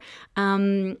 sure.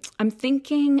 I'm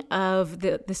thinking of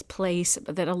this place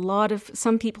that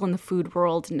some people in the food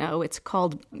world know. It's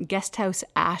called Guesthouse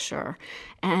Asher,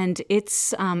 and it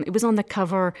was on the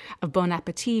cover of Bon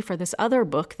Appetit for this other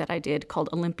book that I did called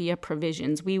Olympia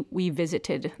Provisions. We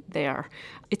visited there.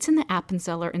 It's in the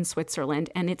Appenzeller in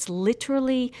Switzerland, and it's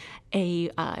literally a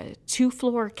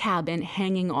 2-floor cabin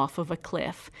hanging off of a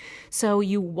cliff. So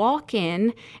you walk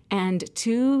in, and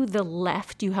to the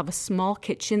left you have a small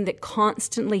kitchen that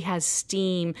constantly has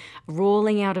steam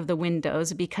rolling out of the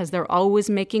windows because they're always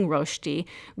making rosti,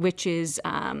 which is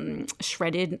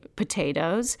shredded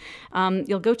potatoes.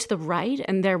 You'll go to the right,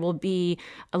 and there will be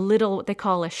a little, what they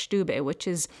call a Stube, which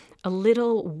is a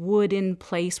little wooden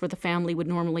place where the family would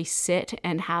normally sit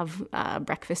and have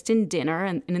breakfast and dinner,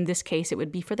 and in this case, it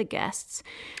would be for the guests.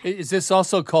 Is this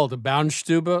also called a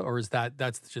Baumstube, or is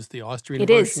that's just the Austrian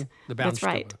version? It is. The Baumstube. That's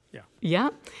right. Yeah. Yeah.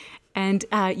 And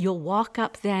you'll walk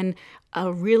up then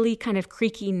a really kind of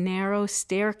creaky, narrow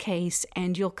staircase,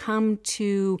 and you'll come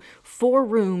to 4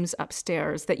 rooms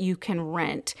upstairs that you can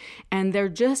rent. And they're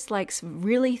just like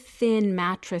really thin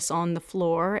mattress on the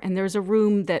floor. And there's a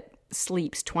room that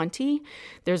sleeps 20.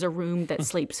 There's a room that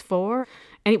sleeps 4.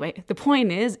 Anyway, the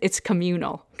point is it's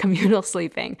communal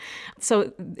sleeping.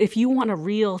 So if you want a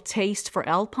real taste for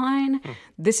Alpine,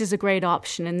 this is a great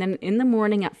option. And then in the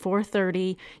morning at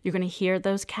 4:30, you're going to hear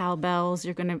those cowbells.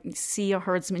 You're going to see a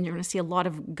herdsman. You're going to see a lot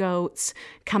of goats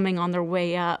coming on their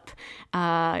way up.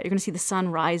 You're going to see the sun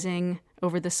rising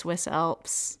over the Swiss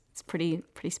Alps. It's pretty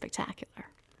spectacular.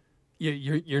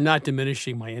 You're not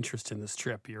diminishing my interest in this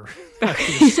trip. You're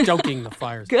stoking the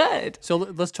fires. Good. So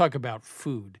let's talk about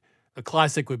food. A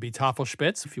classic would be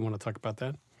Tafelspitz, if you want to talk about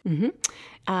that. Mm-hmm.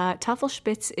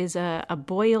 Tafelspitz is a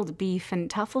boiled beef, and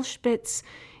Tafelspitz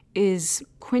is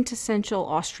quintessential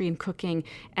Austrian cooking.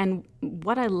 And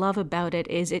what I love about it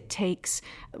is it takes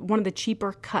one of the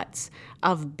cheaper cuts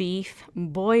of beef,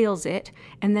 boils it,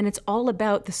 and then it's all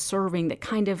about the serving that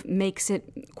kind of makes it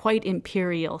quite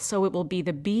imperial. So it will be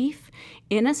the beef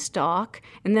in a stock,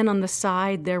 and then on the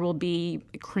side there will be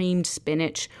creamed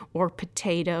spinach or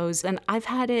potatoes. And I've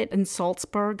had it in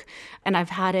Salzburg, and I've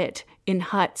had it in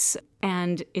huts,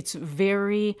 and it's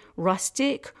very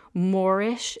rustic,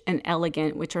 Moorish, and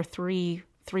elegant, which are three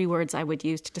words I would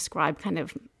use to describe kind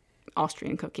of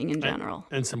Austrian cooking in general.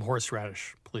 And some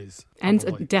horseradish, please.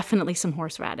 And definitely some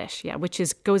horseradish, yeah, which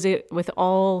goes with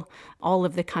all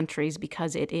of the countries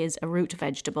because it is a root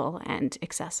vegetable and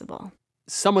accessible.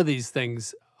 Some of these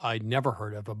things I never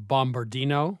heard of. A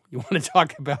bombardino. You want to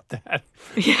talk about that?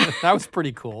 Yeah. That was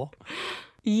pretty cool.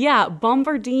 Yeah,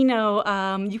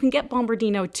 bombardino, you can get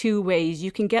bombardino 2 ways.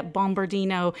 You can get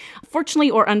bombardino,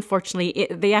 fortunately or unfortunately,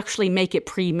 they actually make it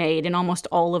pre-made in almost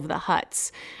all of the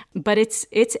huts. But it's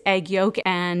egg yolk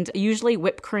and usually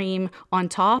whipped cream on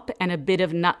top and a bit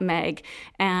of nutmeg.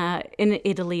 In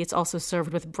Italy, it's also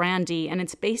served with brandy, and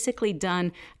it's basically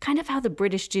done kind of how the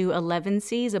British do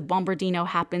 11Cs. A bombardino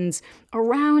happens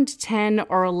around 10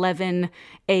 or 11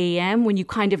 a.m. when you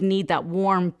kind of need that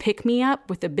warm pick-me-up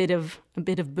with a bit of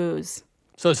booze.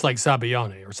 So it's like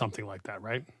Sabaglione or something like that,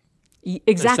 right?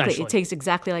 Exactly. It tastes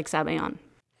exactly like Sabaglione.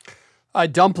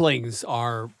 Dumplings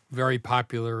are very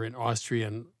popular in Austria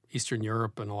and Eastern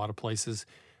Europe and a lot of places.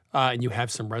 And you have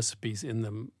some recipes in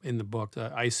the book.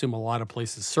 I assume a lot of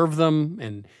places serve them.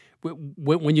 And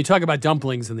When you talk about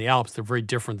dumplings in the Alps, they're very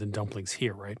different than dumplings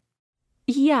here, right?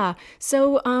 Yeah.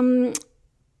 So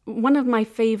one of my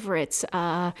favorites,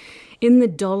 in the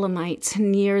Dolomites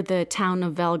near the town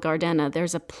of Val Gardena,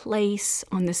 there's a place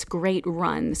on this great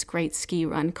ski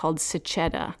run called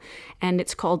Seceda, and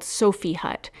it's called Sophie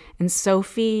Hut. And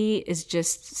Sophie is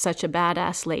just such a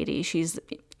badass lady. She's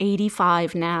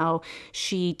 85 now.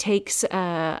 She takes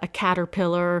a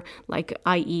caterpillar, like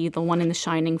i.e. the one in The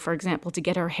Shining, for example, to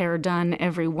get her hair done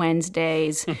every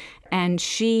Wednesdays. And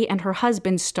she and her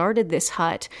husband started this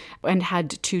hut and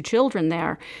had 2 children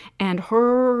there. And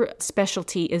her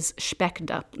specialty is speck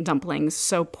dumplings,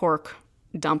 so pork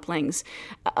dumplings.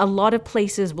 A lot of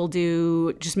places will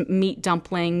do just meat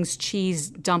dumplings, cheese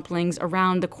dumplings.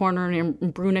 Around the corner in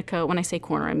Brunica, when I say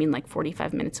corner, I mean like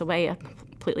 45 minutes away, a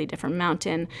completely different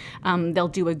mountain. They'll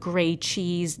do a gray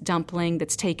cheese dumpling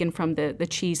that's taken from the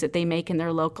cheese that they make in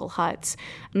their local huts.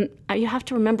 You have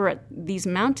to remember, at these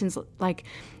mountains, like,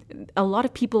 a lot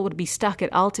of people would be stuck at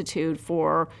altitude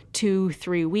for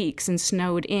 2-3 weeks and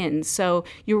snowed in. So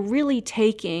you're really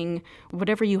taking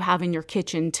whatever you have in your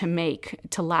kitchen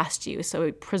to last you.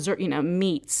 So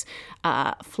meats,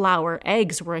 flour,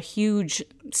 eggs were a huge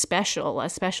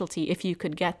specialty if you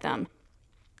could get them.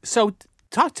 So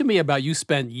talk to me about, you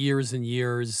spent years and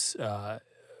years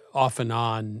off and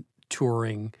on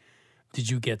touring. Did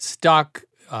you get stuck?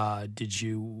 Did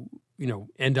you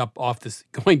end up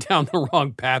going down the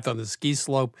wrong path on the ski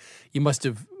slope? You must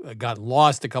have gotten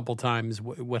lost a couple times.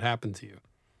 What happened to you?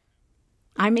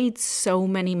 I made so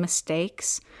many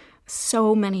mistakes.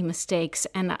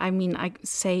 And I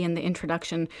say in the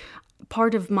introduction,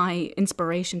 part of my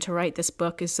inspiration to write this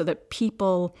book is so that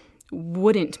people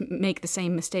wouldn't make the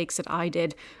same mistakes that I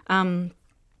did.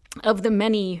 Of the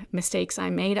many mistakes I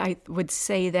made, I would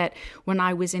say that when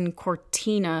I was in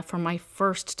Cortina for my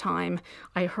first time,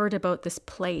 I heard about this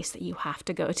place that you have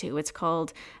to go to. It's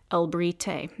called El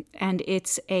Brite, and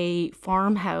it's a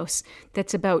farmhouse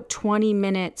that's about 20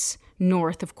 minutes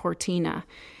north of Cortina.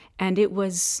 And it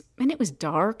was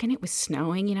dark and it was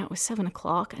snowing, it was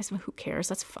 7:00. I said, well, who cares?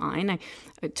 That's fine. I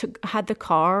had the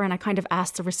car and I kind of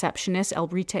asked the receptionist, El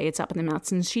Brite, it's up in the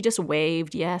mountains. She just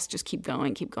waved, yes, just keep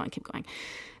going.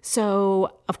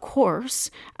 So, of course,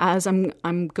 as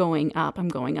I'm going up,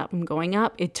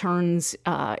 it turns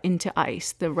into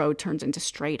ice. The road turns into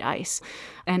straight ice.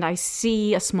 And I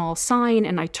see a small sign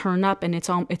and I turn up and it's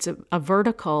a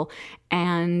vertical.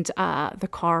 And the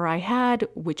car I had,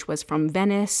 which was from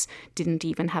Venice, didn't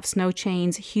even have snow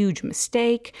chains. Huge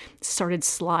mistake. Started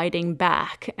sliding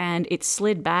back, and it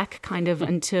slid back kind of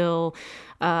until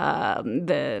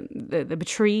the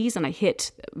trees, and I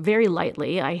hit very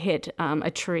lightly. I hit a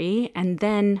tree, and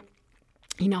then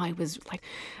I was like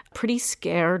pretty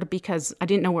scared because I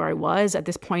didn't know where I was at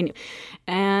this point.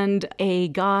 And a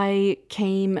guy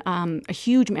came, a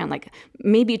huge man, like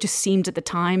maybe it just seemed at the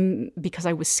time because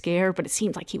I was scared, but it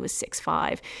seemed like he was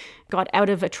 6'5", got out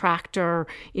of a tractor,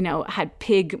 had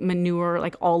pig manure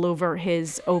like all over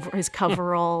his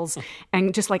coveralls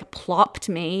and just like plopped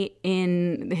me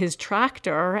in his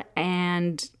tractor.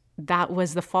 And that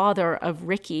was the father of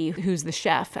Ricky, who's the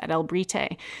chef at El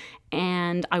Brite.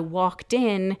 And I walked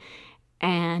in,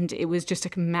 and it was just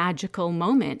a magical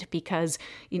moment because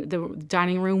the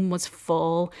dining room was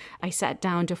full. I sat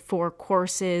down to 4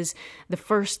 courses. The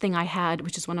first thing I had,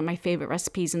 which is one of my favorite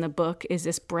recipes in the book, is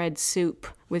this bread soup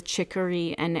with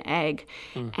chicory and egg.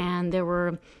 And there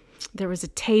was a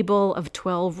table of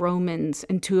 12 Romans,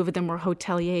 and 2 of them were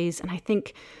hoteliers. And I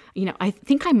think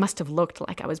I must have looked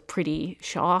like I was pretty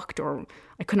shocked, or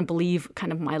I couldn't believe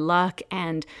kind of my luck.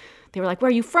 And they were like, where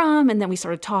are you from? And then we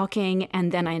started talking,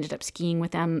 and then I ended up skiing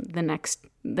with them the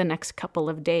next couple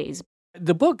of days.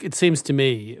 The book, it seems to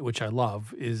me, which I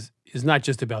love, is not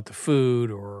just about the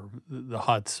food or the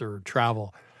huts or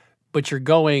travel, but you're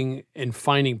going and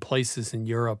finding places in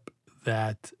Europe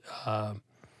that I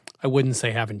wouldn't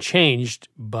say haven't changed,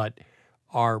 but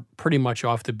are pretty much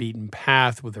off the beaten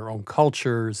path with their own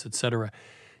cultures, et cetera.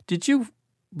 Did you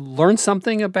learn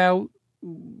something about,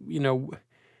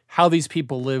 how these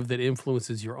people live that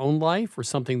influences your own life, or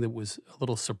something that was a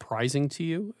little surprising to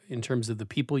you in terms of the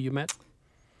people you met?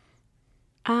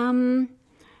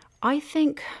 I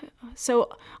think so.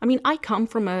 I come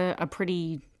from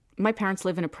my parents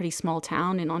live in a pretty small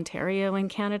town in Ontario in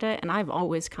Canada, and I've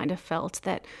always kind of felt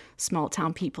that small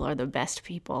town people are the best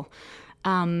people.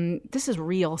 This is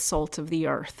real salt of the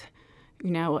earth,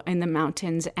 in the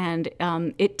mountains, and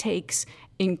it takes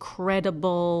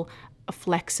incredible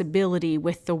flexibility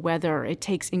with the weather. It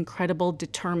takes incredible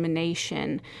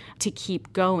determination to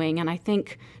keep going. And I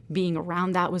think being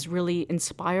around that was really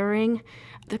inspiring.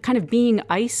 The kind of being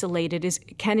isolated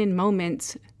can in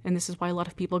moments, and this is why a lot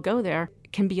of people go there,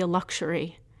 can be a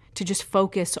luxury to just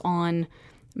focus on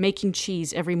making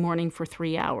cheese every morning for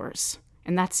 3 hours.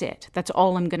 And that's it. That's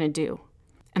all I'm going to do.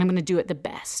 And I'm going to do it the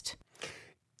best.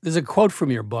 There's a quote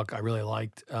from your book I really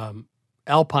liked.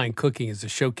 Alpine cooking is a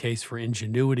showcase for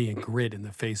ingenuity and grit in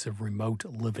the face of remote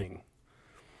living.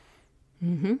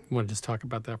 Mm-hmm. You want to just talk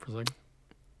about that for a second?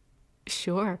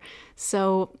 Sure.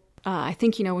 So I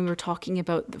think, when we were talking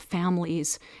about the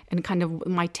families and kind of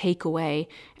my takeaway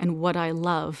and what I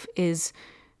love is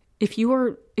if you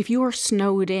are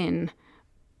snowed in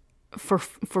for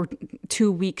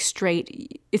 2 weeks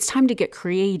straight, it's time to get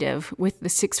creative with the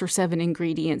 6 or 7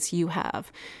 ingredients you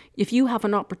have. If you have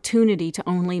an opportunity to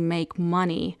only make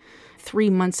money 3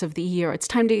 months of the year, it's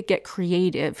time to get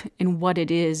creative in what it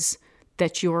is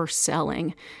that you're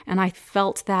selling. And I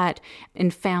felt that in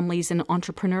families and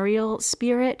entrepreneurial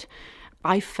spirit.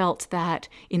 I felt that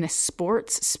in a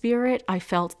sports spirit. I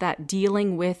felt that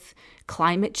dealing with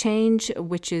climate change,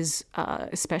 which is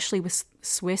especially with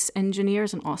Swiss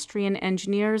engineers and Austrian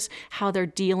engineers, how they're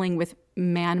dealing with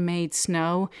man-made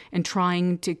snow and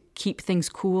trying to keep things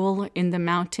cool in the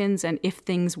mountains. And if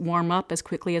things warm up as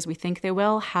quickly as we think they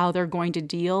will, how they're going to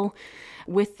deal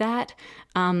with that.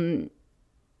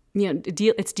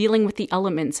 It's dealing with the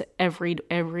elements every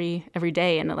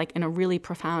day and like in a really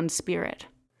profound spirit.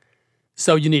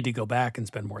 So you need to go back and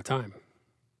spend more time.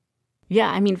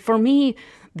 Yeah, I mean, for me,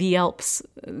 the Alps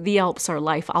are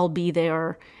life. I'll be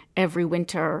there every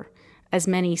winter, as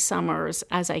many summers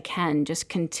as I can, just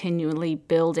continually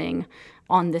building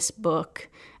on this book,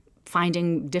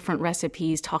 finding different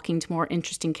recipes, talking to more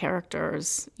interesting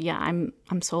characters. Yeah,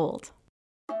 I'm sold.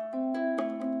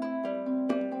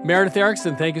 Meredith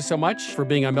Erickson, thank you so much for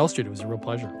being on Mill Street. It was a real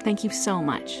pleasure. Thank you so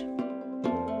much.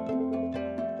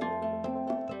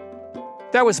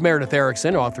 That was Meredith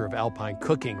Erickson, author of Alpine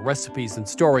Cooking, Recipes and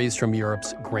Stories from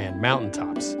Europe's Grand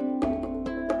Mountaintops.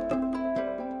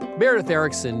 Meredith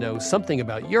Erickson knows something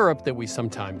about Europe that we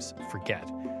sometimes forget.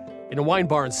 In a wine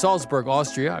bar in Salzburg,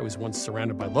 Austria, I was once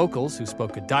surrounded by locals who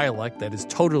spoke a dialect that is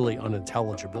totally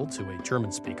unintelligible to a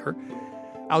German speaker.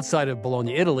 Outside of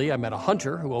Bologna, Italy, I met a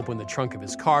hunter who opened the trunk of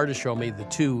his car to show me the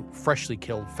 2 freshly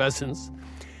killed pheasants.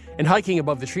 And hiking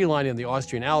above the tree line in the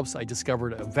Austrian Alps, I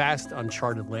discovered a vast,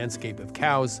 uncharted landscape of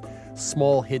cows,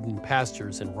 small hidden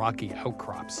pastures, and rocky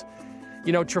outcrops.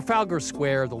 Trafalgar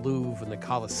Square, the Louvre, and the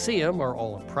Colosseum are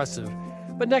all impressive,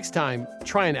 but next time,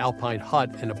 try an alpine hut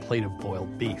and a plate of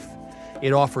boiled beef.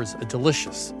 It offers a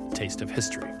delicious taste of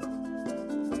history.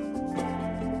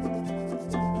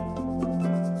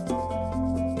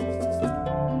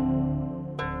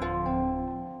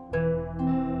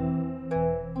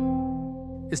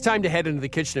 It's time to head into the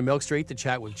kitchen of Milk Street to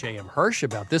chat with J.M. Hirsch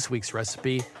about this week's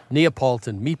recipe,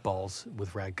 Neapolitan meatballs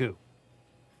with ragu.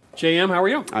 J.M., how are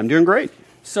you? I'm doing great.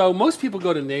 So most people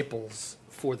go to Naples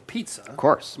for the pizza. Of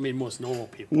course. I mean, most normal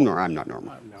people. No, I'm not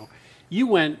normal. No. You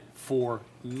went for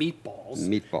meatballs.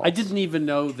 Meatballs. I didn't even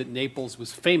know that Naples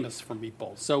was famous for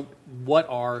meatballs. So what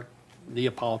are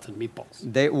Neapolitan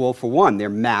meatballs? Well, for one, they're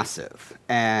massive.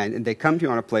 And they come to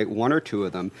you on a plate, 1 or 2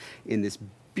 of them, in this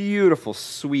beautiful,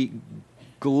 sweet,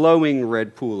 glowing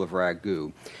red pool of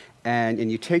ragu.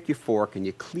 And you take your fork and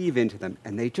you cleave into them,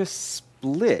 and they just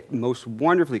split most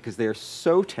wonderfully because they are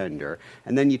so tender.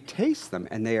 And then you taste them,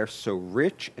 and they are so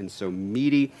rich and so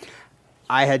meaty.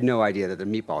 I had no idea that the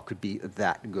meatball could be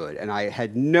that good, and I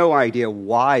had no idea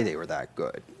why they were that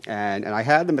good. And I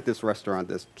had them at this restaurant,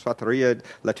 this Trattoria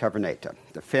La Tavernetta,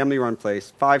 the family-run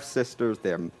place, 5 sisters,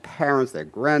 their parents, their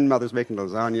grandmothers making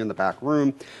lasagna in the back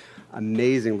room.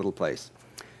 Amazing little place.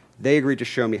 They agreed to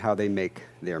show me how they make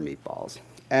their meatballs.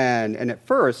 And at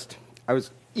first, I was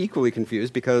equally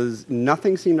confused because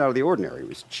nothing seemed out of the ordinary. It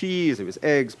was cheese, it was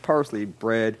eggs, parsley,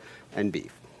 bread, and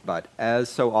beef. But as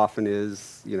so often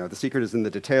is, the secret is in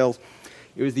the details.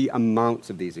 It was the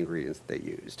amounts of these ingredients that they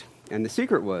used. And the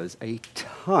secret was a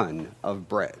ton of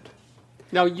bread.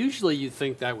 Now, usually you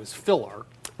think that was filler.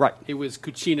 Right. It was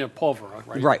cucina povera,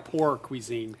 right? Right. Poor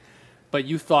cuisine. But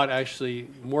you thought actually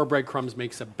more breadcrumbs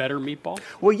makes a better meatball?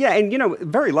 Well, yeah, and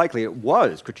very likely it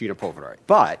was cucina povera,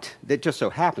 but it just so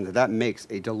happens that makes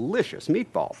a delicious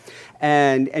meatball.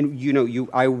 And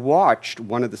I watched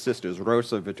one of the sisters,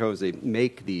 Rosa Vitozzi,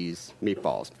 make these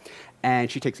meatballs. And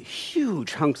she takes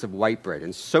huge hunks of white bread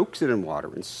and soaks it in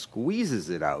water and squeezes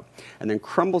it out and then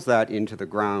crumbles that into the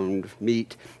ground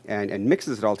meat and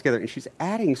mixes it all together. And she's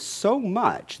adding so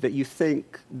much that you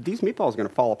think these meatballs are going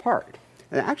to fall apart.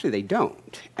 And actually, they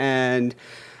don't. And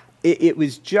it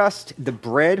was just the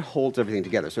bread holds everything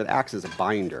together, so it acts as a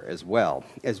binder as well,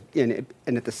 and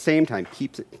at the same time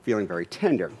keeps it feeling very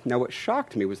tender. Now, what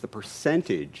shocked me was the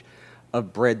percentage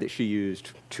of bread that she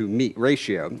used to meat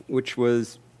ratio, which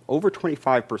was over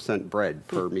 25% bread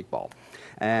per meatball.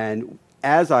 And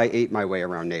as I ate my way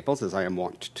around Naples, as I am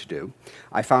wont to do,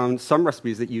 I found some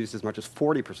recipes that used as much as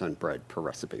 40% bread per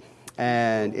recipe.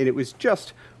 And it was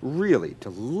just really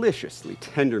deliciously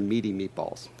tender, meaty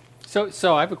meatballs.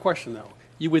 So I have a question, though.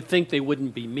 You would think they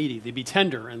wouldn't be meaty. They'd be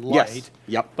tender and light. Yes.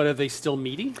 Yep. But are they still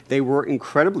meaty? They were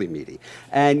incredibly meaty.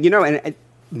 And, and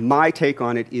my take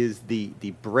on it is the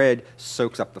bread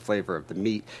soaks up the flavor of the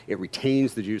meat. It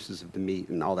retains the juices of the meat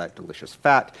and all that delicious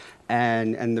fat.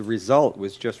 And the result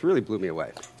was just really blew me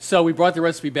away. So we brought the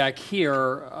recipe back here.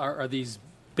 Are these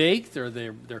baked or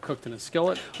they're cooked in a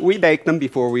skillet? We bake them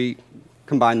before we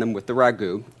combine them with the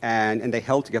ragu, and they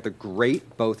held together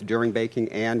great both during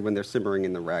baking and when they're simmering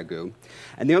in the ragu.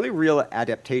 And the only real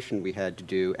adaptation we had to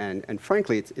do, and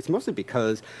frankly, it's mostly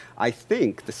because I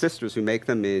think the sisters who make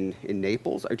them in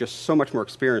Naples are just so much more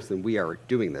experienced than we are at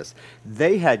doing this.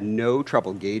 They had no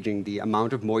trouble gauging the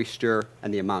amount of moisture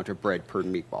and the amount of bread per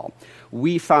meatball.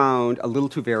 We found a little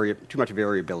too much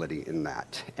variability in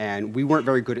that, and we weren't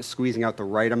very good at squeezing out the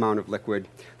right amount of liquid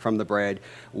from the bread.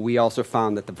 We also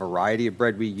found that the variety of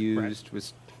bread we used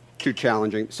was too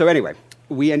challenging. So anyway,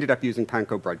 we ended up using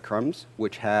panko breadcrumbs,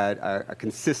 which had a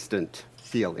consistent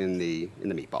feel in the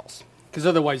meatballs. Because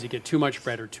otherwise you get too much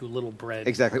bread or too little bread.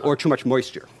 Exactly, or too much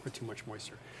moisture.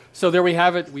 So there we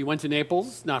have it. We went to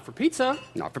Naples, not for pizza.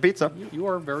 Not for pizza. You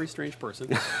are a very strange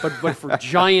person. but for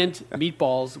giant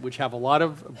meatballs, which have a lot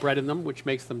of bread in them, which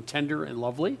makes them tender and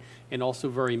lovely, and also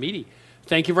very meaty.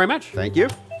 Thank you very much. Thank you.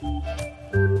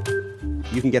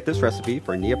 You can get this recipe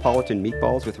for Neapolitan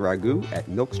meatballs with ragu at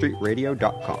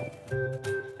milkstreetradio.com.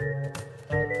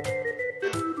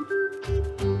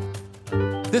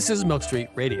 This is Milk Street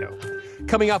Radio.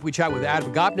 Coming up, we chat with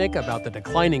Adam Gopnik about the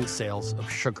declining sales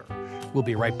of sugar. We'll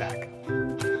be right back.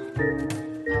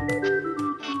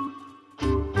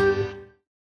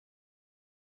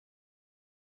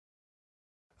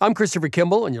 I'm Christopher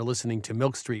Kimball, and you're listening to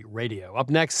Milk Street Radio. Up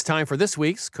next, time for this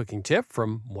week's cooking tip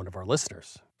from one of our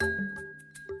listeners.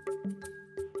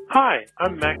 Hi,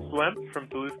 I'm Max Lemp from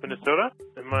Duluth, Minnesota,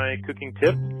 and my cooking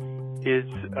tip is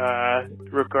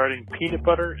regarding peanut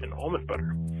butter and almond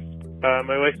butter.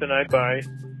 My wife and I buy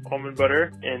almond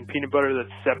butter and peanut butter that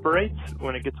separates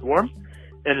when it gets warm,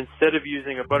 and instead of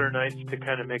using a butter knife to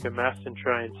kind of make a mess and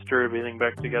try and stir everything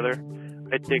back together,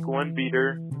 I take one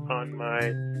beater on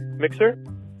my mixer,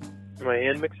 my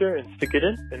hand mixer, and stick it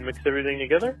in and mix everything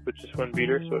together with just one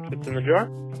beater so it fits in the jar,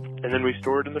 and then we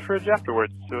store it in the fridge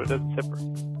afterwards so it doesn't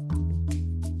separate.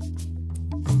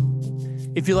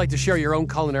 If you'd like to share your own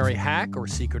culinary hack or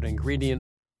secret ingredient,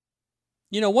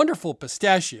 wonderful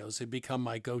pistachios have become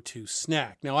my go-to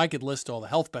snack. Now, I could list all the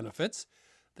health benefits.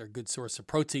 They're a good source of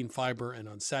protein, fiber, and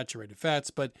unsaturated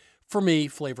fats, but for me,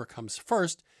 flavor comes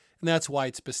first, and that's why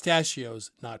it's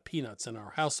pistachios, not peanuts, in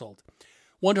our household.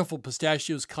 Wonderful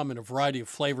pistachios come in a variety of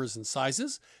flavors and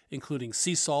sizes, including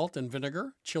sea salt and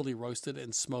vinegar, chili roasted,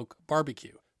 and smoke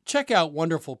barbecue. Check out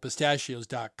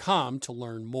wonderfulpistachios.com to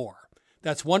learn more.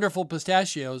 That's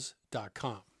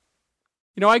wonderfulpistachios.com.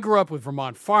 I grew up with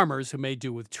Vermont farmers who made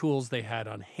do with tools they had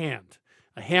on hand.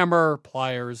 A hammer,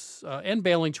 pliers, and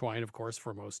baling twine, of course,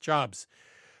 for most jobs.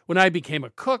 When I became a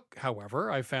cook,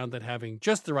 however, I found that having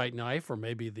just the right knife, or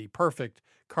maybe the perfect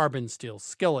carbon steel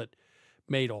skillet,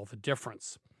 made all the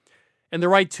difference. And the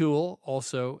right tool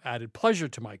also added pleasure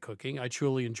to my cooking. I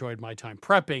truly enjoyed my time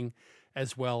prepping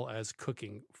as well as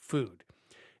cooking food.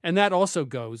 And that also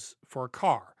goes for a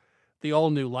car. The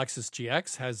all-new Lexus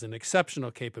GX has an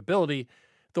exceptional capability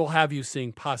that will have you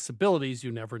seeing possibilities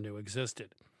you never knew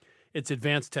existed. Its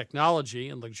advanced technology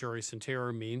and luxurious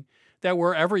interior mean that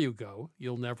wherever you go,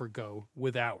 you'll never go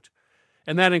without.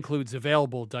 And that includes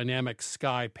available dynamic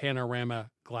sky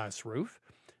panorama glass roof,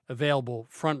 available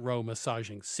front row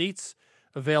massaging seats,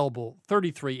 available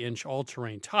 33-inch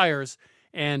all-terrain tires,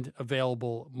 and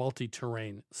available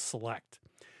multi-terrain select.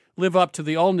 Live up to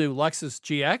the all-new Lexus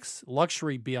GX,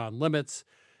 luxury beyond limits.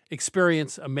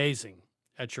 Experience amazing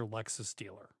at your Lexus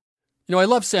dealer. I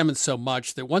love salmon so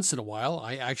much that once in a while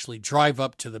I actually drive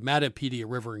up to the Matapedia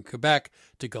River in Quebec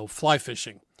to go fly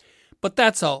fishing. But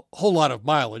that's a whole lot of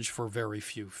mileage for very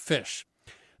few fish.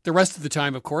 The rest of the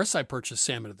time, of course, I purchase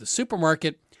salmon at the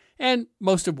supermarket, and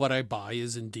most of what I buy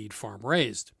is indeed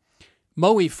farm-raised.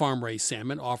 Mowi farm-raised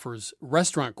salmon offers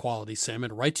restaurant-quality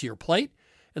salmon right to your plate,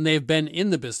 and they have been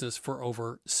in the business for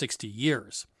over 60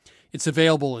 years. It's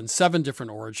available in 7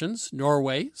 different origins: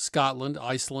 Norway, Scotland,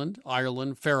 Iceland,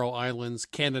 Ireland, Faroe Islands,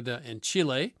 Canada, and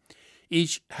Chile.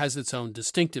 Each has its own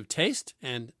distinctive taste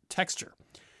and texture.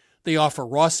 They offer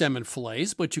raw salmon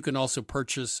fillets, but you can also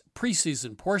purchase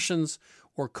pre-seasoned portions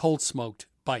or cold-smoked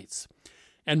bites.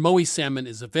 And Mowi salmon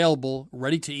is available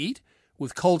ready to eat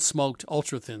with cold-smoked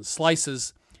ultra-thin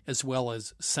slices as well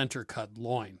as center-cut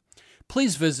loin.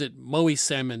 Please visit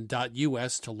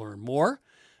mowisalmon.us to learn more.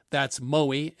 That's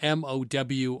Mowi,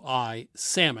 M-O-W-I,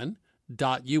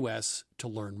 salmon.us to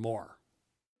learn more.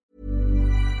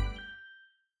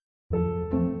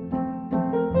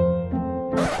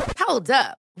 Hold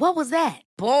up. What was that?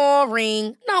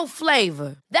 Boring. No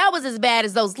flavor. That was as bad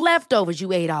as those leftovers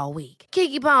you ate all week.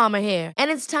 Keke Palmer here, and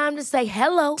it's time to say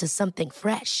hello to something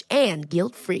fresh and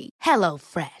guilt-free. Hello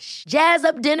Fresh. Jazz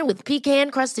up dinner with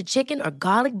pecan-crusted chicken or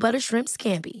garlic butter shrimp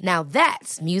scampi. Now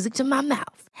that's music to my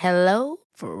mouth. Hello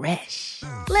Fresh.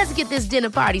 Let's get this dinner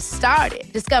party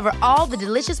started. Discover all the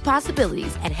delicious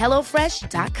possibilities at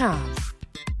hellofresh.com.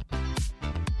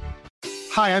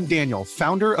 Hi, I'm Daniel,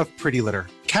 founder of Pretty Litter.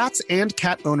 Cats and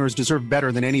cat owners deserve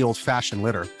better than any old-fashioned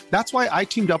litter. That's why I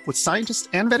teamed up with scientists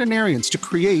and veterinarians to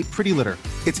create Pretty Litter.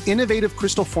 Its innovative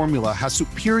crystal formula has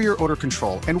superior odor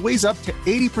control and weighs up to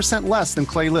 80% less than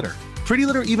clay litter. Pretty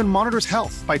Litter even monitors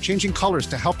health by changing colors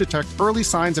to help detect early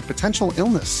signs of potential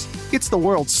illness. It's the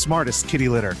world's smartest kitty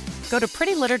litter. Go to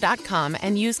prettylitter.com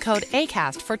and use code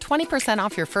ACAST for 20%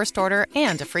 off your first order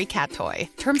and a free cat toy.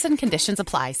 Terms and conditions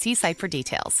apply. See site for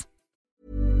details.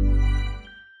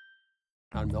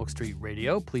 On Milk Street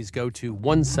Radio, please go to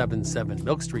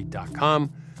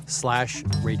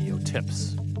 177milkstreet.com/radio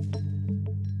tips.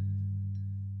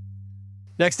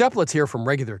 Next up, let's hear from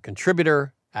regular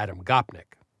contributor Adam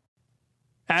Gopnik.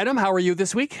 Adam, how are you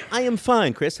this week? I am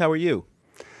fine, Chris. How are you?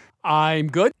 I'm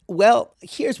good. Well,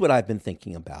 here's what I've been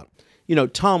thinking about. You know,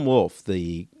 Tom Wolfe,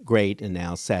 the great and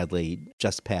now sadly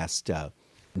just passed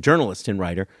journalist and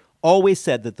writer, always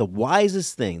said that the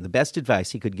wisest thing, the best advice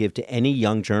he could give to any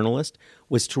young journalist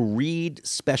was to read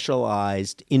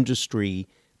specialized industry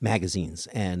magazines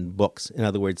and books. In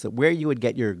other words, that where you would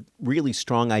get your really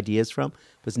strong ideas from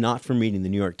was not from reading the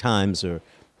New York Times or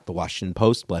the Washington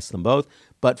Post, bless them both,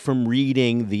 but from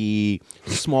reading the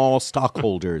small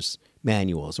stockholders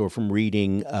manuals or from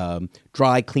reading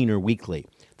Dry Cleaner Weekly.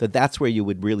 That's where you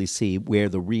would really see where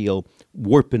the real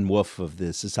warp and woof of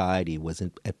the society was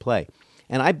at play.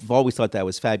 And I've always thought that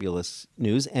was fabulous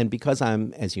news. And because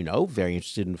I'm, as you know, very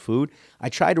interested in food, I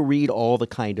try to read all the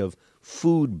kind of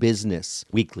food business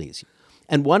weeklies.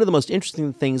 And one of the most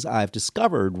interesting things I've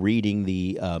discovered reading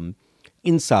the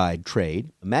Inside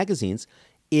Trade magazines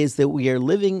is that we are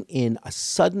living in a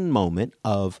sudden moment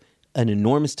of an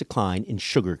enormous decline in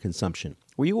sugar consumption.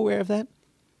 Were you aware of that?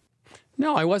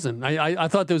 No, I wasn't. I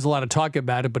thought there was a lot of talk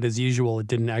about it, but as usual, it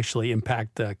didn't actually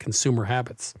impact consumer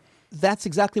habits. That's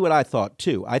exactly what I thought,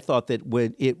 too. I thought that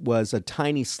when it was a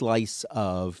tiny slice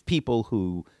of people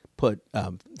who put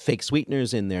fake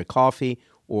sweeteners in their coffee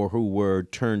or who were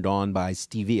turned on by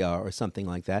stevia or something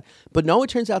like that. But no, it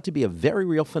turns out to be a very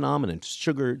real phenomenon.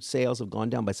 Sugar sales have gone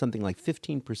down by something like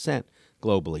 15%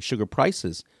 globally. Sugar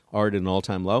prices are at an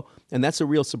all-time low. And that's a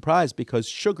real surprise because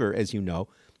sugar, as you know,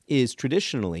 is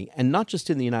traditionally, and not just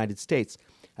in the United States,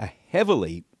 a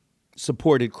heavily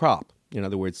supported crop. In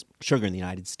other words, sugar in the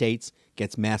United States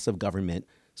gets massive government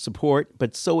support,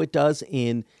 but so it does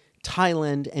in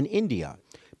Thailand and India.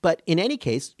 But in any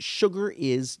case, sugar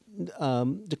is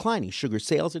declining. Sugar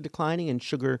sales are declining and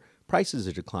sugar prices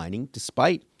are declining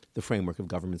despite the framework of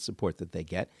government support that they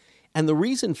get. And the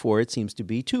reason for it seems to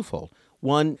be twofold.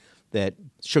 One, that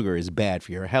sugar is bad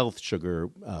for your health. Sugar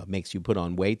makes you put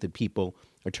on weight, that people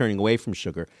are turning away from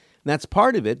sugar. And that's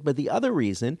part of it. But the other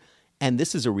reason, and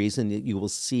this is a reason that you will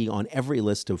see on every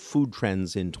list of food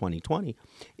trends in 2020,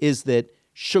 is that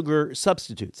sugar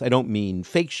substitutes, I don't mean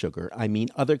fake sugar, I mean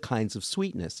other kinds of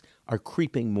sweetness, are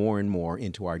creeping more and more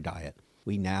into our diet.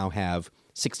 We now have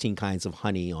 16 kinds of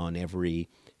honey on every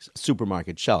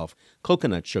supermarket shelf.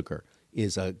 Coconut sugar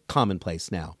is a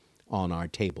commonplace now on our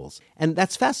tables. And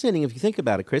that's fascinating if you think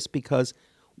about it, Chris, because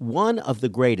one of the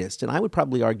greatest, and I would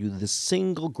probably argue the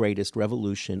single greatest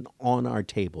revolution on our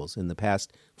tables in the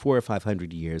past 400 or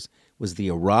 500 years was the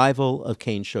arrival of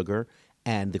cane sugar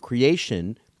and the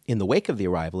creation, in the wake of the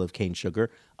arrival of cane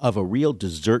sugar, of a real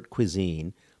dessert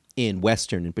cuisine in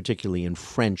Western and particularly in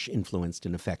French-influenced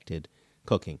and affected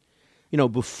cooking. You know,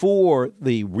 before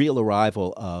the real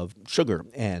arrival of sugar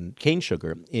and cane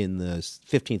sugar in the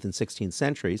 15th and 16th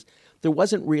centuries, there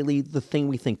wasn't really the thing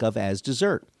we think of as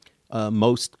dessert.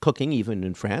 most cooking, even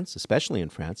in France, especially in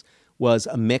France, was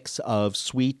a mix of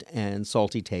sweet and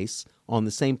salty tastes on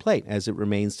the same plate, as it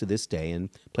remains to this day in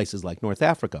places like North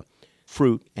Africa.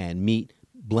 Fruit and meat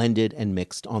blended and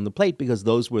mixed on the plate because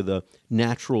those were the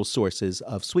natural sources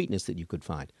of sweetness that you could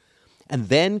find. And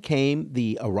then came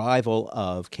the arrival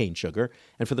of cane sugar,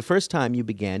 and for the first time you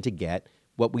began to get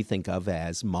what we think of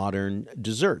as modern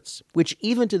desserts, which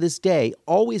even to this day,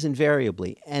 always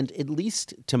invariably, and at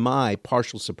least to my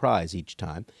partial surprise each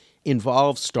time,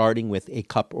 involves starting with a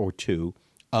cup or two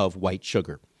of white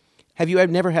sugar. Have you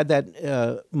never had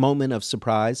that moment of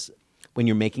surprise when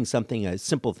you're making something, a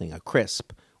simple thing, a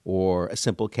crisp or a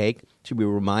simple cake, to be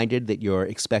reminded that you're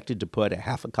expected to put a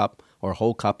half a cup or a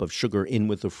whole cup of sugar in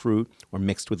with the fruit or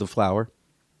mixed with the flour?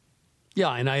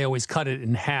 Yeah, and I always cut it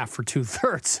in half or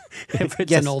 2/3 if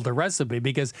it's Yes. an older recipe,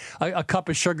 because a cup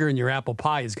of sugar in your apple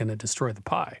pie is going to destroy the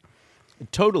pie.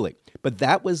 Totally. But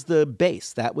that was the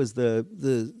base. That was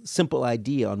the simple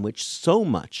idea on which so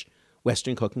much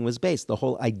Western cooking was based. The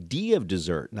whole idea of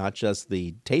dessert, not just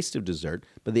the taste of dessert,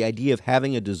 but the idea of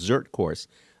having a dessert course.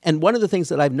 And one of the things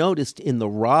that I've noticed in the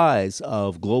rise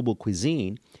of global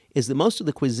cuisine is that most of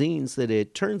the cuisines that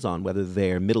it turns on, whether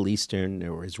they're Middle Eastern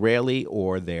or Israeli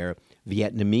or they're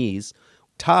Vietnamese,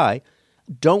 Thai,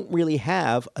 don't really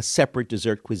have a separate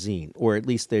dessert cuisine, or at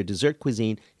least their dessert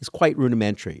cuisine is quite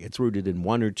rudimentary. It's rooted in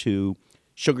one or two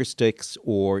sugar sticks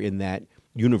or in that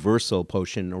universal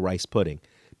potion or rice pudding.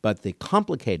 But the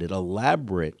complicated,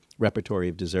 elaborate repertory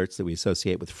of desserts that we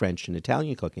associate with French and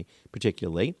Italian cooking,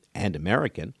 particularly, and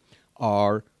American,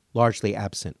 are largely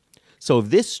absent. So if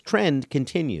this trend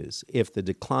continues, if the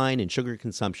decline in sugar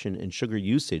consumption and sugar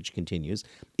usage continues,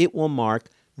 it will mark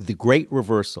the great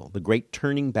reversal, the great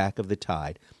turning back of the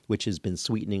tide, which has been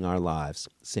sweetening our lives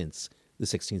since the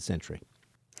 16th century.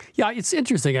 Yeah, it's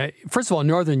interesting. First of all,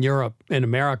 Northern Europe and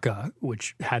America,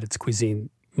 which had its cuisine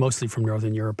mostly from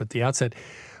Northern Europe at the outset,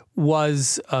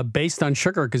 was based on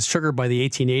sugar, because sugar by the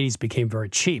 1880s became very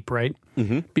cheap, right?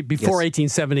 Mm-hmm. Before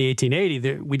 1870,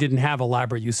 1880, we didn't have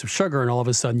elaborate use of sugar, and all of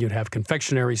a sudden you'd have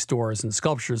confectionery stores and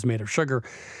sculptures made of sugar.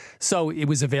 So it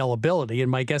was availability,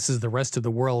 and my guess is the rest of the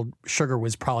world, sugar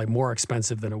was probably more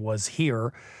expensive than it was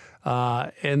here,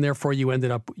 and therefore you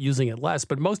ended up using it less.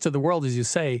 But most of the world, as you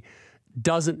say,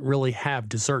 doesn't really have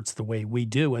desserts the way we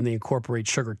do, and they incorporate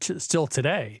sugar still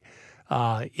today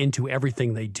into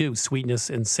everything they do. Sweetness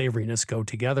and savoriness go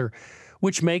together,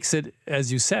 which makes it,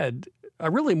 as you said,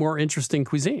 a really more interesting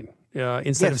cuisine.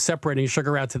 Instead of separating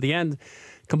sugar out to the end,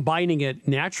 combining it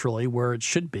naturally where it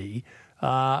should be,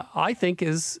 I think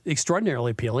is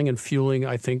extraordinarily appealing and fueling,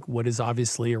 I think, what is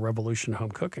obviously a revolution in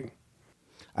home cooking.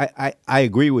 I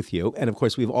agree with you. And of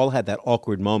course, we've all had that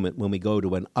awkward moment when we go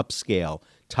to an upscale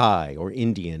Thai or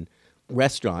Indian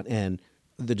restaurant and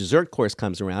the dessert course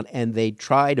comes around and they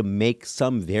try to make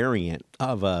some variant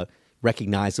of a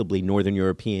recognizably Northern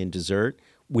European dessert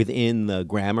within the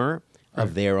grammar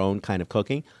of their own kind of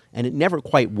cooking. And it never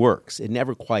quite works. It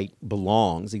never quite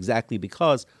belongs, exactly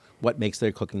because what makes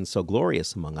their cooking so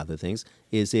glorious, among other things,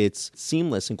 is its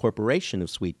seamless incorporation of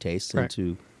sweet tastes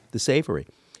into the savory.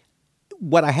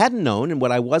 What I hadn't known and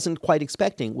what I wasn't quite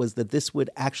expecting was that this would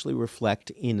actually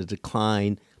reflect in a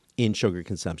decline in sugar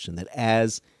consumption, that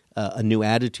as a new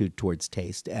attitude towards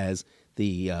taste, as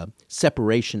the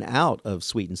separation out of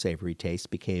sweet and savory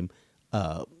taste became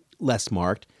less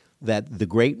marked, that the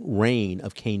great reign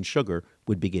of cane sugar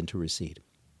would begin to recede.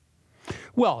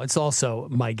 Well, it's also,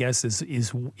 my guess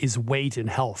is weight and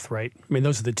health, right? I mean,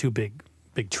 those are the two big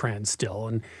trends still,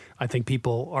 and I think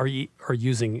people are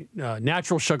using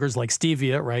natural sugars like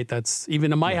stevia, right? That's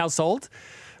even in my household.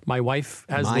 My wife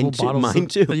has little bottles, mine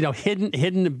too.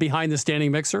 Hidden behind the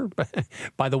standing mixer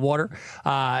by the water.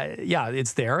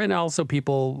 It's there, and also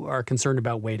people are concerned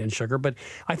about weight and sugar. But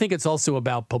I think it's also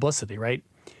about publicity, right?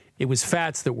 It was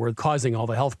fats that were causing all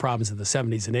the health problems in the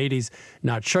 70s and 80s,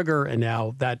 not sugar. And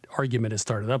now that argument has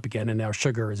started up again, and now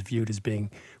sugar is viewed as being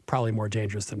probably more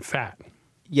dangerous than fat.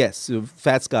 Yes, so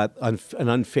fat's got an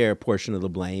unfair portion of the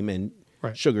blame, and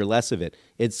sugar less of it.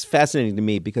 It's fascinating to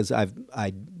me because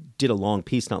I did a long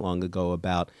piece not long ago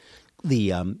about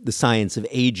the science of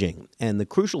aging, and the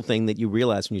crucial thing that you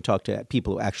realize when you talk to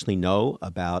people who actually know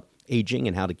about aging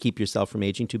and how to keep yourself from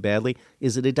aging too badly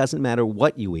is that it doesn't matter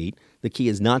what you eat. The key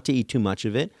is not to eat too much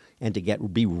of it and to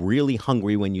be really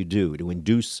hungry when you do, to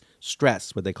induce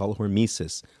stress, what they call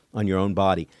hormesis, on your own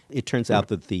body. It turns out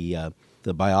that the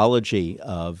biology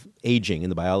of aging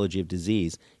and the biology of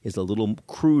disease is a little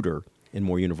cruder and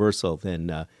more universal than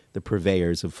the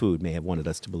purveyors of food may have wanted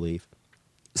us to believe.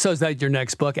 So is that your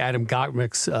next book, Adam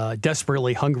Gottlieb's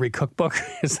Desperately Hungry Cookbook?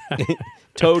 Is that...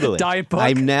 Totally. Diet book.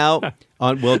 I'm now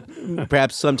on, well,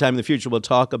 perhaps sometime in the future we'll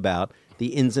talk about the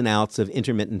ins and outs of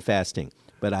intermittent fasting.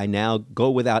 But I now go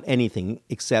without anything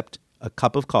except a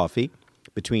cup of coffee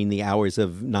between the hours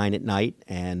of 9 at night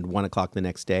and 1 o'clock the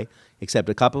next day, except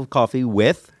a cup of coffee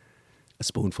with a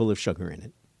spoonful of sugar in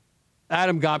it.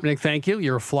 Adam Gopnik, thank you.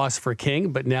 You're a philosopher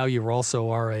king, but now you also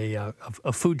are a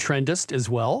food trendist as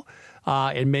well.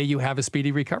 And may you have a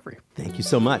speedy recovery. Thank you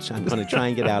so much. I'm going to try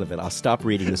and get out of it. I'll stop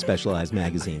reading the specialized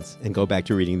magazines and go back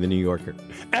to reading The New Yorker.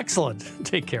 Excellent.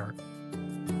 Take care.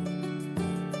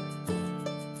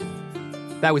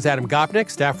 That was Adam Gopnik,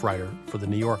 staff writer for The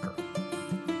New Yorker.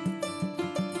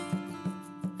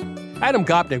 Adam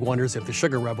Gopnik wonders if the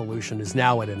sugar revolution is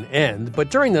now at an end, but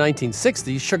during the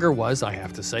 1960s, sugar was, I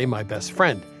have to say, my best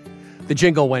friend. The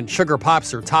jingle went, "Sugar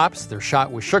Pops are tops, they're shot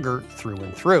with sugar through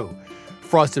and through."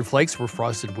 Frosted Flakes were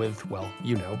frosted with, well,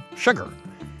 you know, sugar.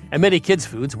 And many kids'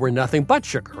 foods were nothing but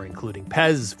sugar, including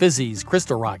Pez, Fizzies,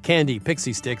 Crystal Rock Candy,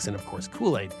 Pixie Sticks, and of course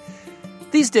Kool-Aid.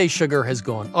 These days, sugar has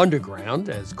gone underground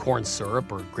as corn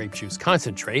syrup or grape juice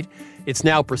concentrate. It's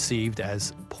now perceived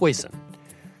as poison.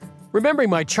 Remembering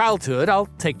my childhood, I'll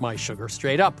take my sugar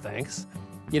straight up, thanks.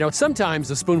 You know,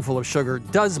 sometimes a spoonful of sugar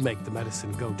does make the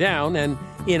medicine go down, and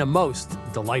in a most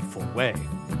delightful way.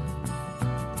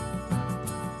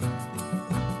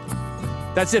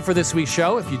 That's it for this week's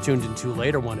show. If you tuned in too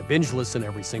late or want to binge listen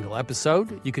every single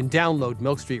episode, you can download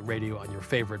Milk Street Radio on your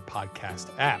favorite podcast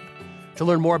app. To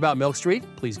learn more about Milk Street,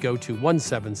 please go to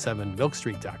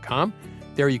 177milkstreet.com.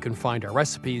 There you can find our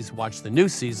recipes, watch the new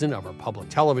season of our public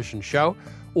television show,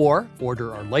 or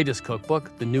order our latest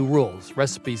cookbook, The New Rules,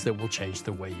 recipes that will change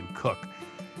the way you cook.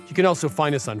 You can also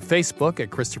find us on Facebook at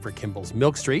Christopher Kimball's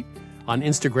Milk Street, on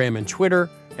Instagram and Twitter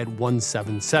at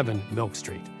 177Milk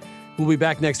Street. We'll be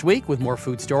back next week with more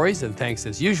food stories, and thanks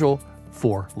as usual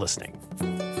for listening.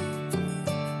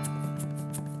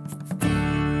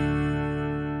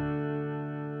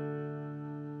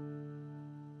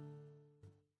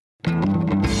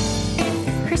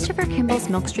 Christopher Kimball's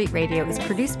Milk Street Radio is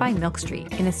produced by Milk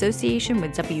Street in association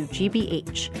with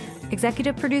WGBH.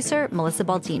 Executive producer, Melissa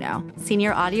Baldino.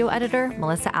 Senior audio editor,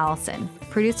 Melissa Allison.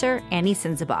 Producer, Annie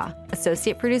Sinzaba.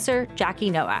 Associate producer, Jackie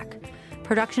Nowak.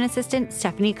 Production assistant,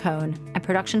 Stephanie Cohn. And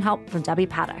production help from Debbie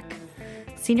Paddock.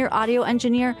 Senior audio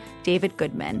engineer, David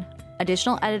Goodman.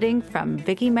 Additional editing from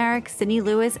Vicki Merrick, Sydney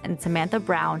Lewis, and Samantha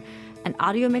Brown. And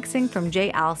audio mixing from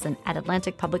Jay Allison at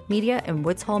Atlantic Public Media in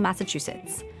Woods Hole,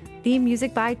 Massachusetts. Theme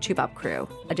music by Chubop Crew.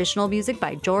 Additional music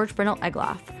by George Brennell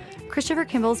Egloff. Christopher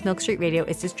Kimball's Milk Street Radio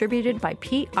is distributed by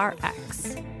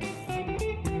PRX.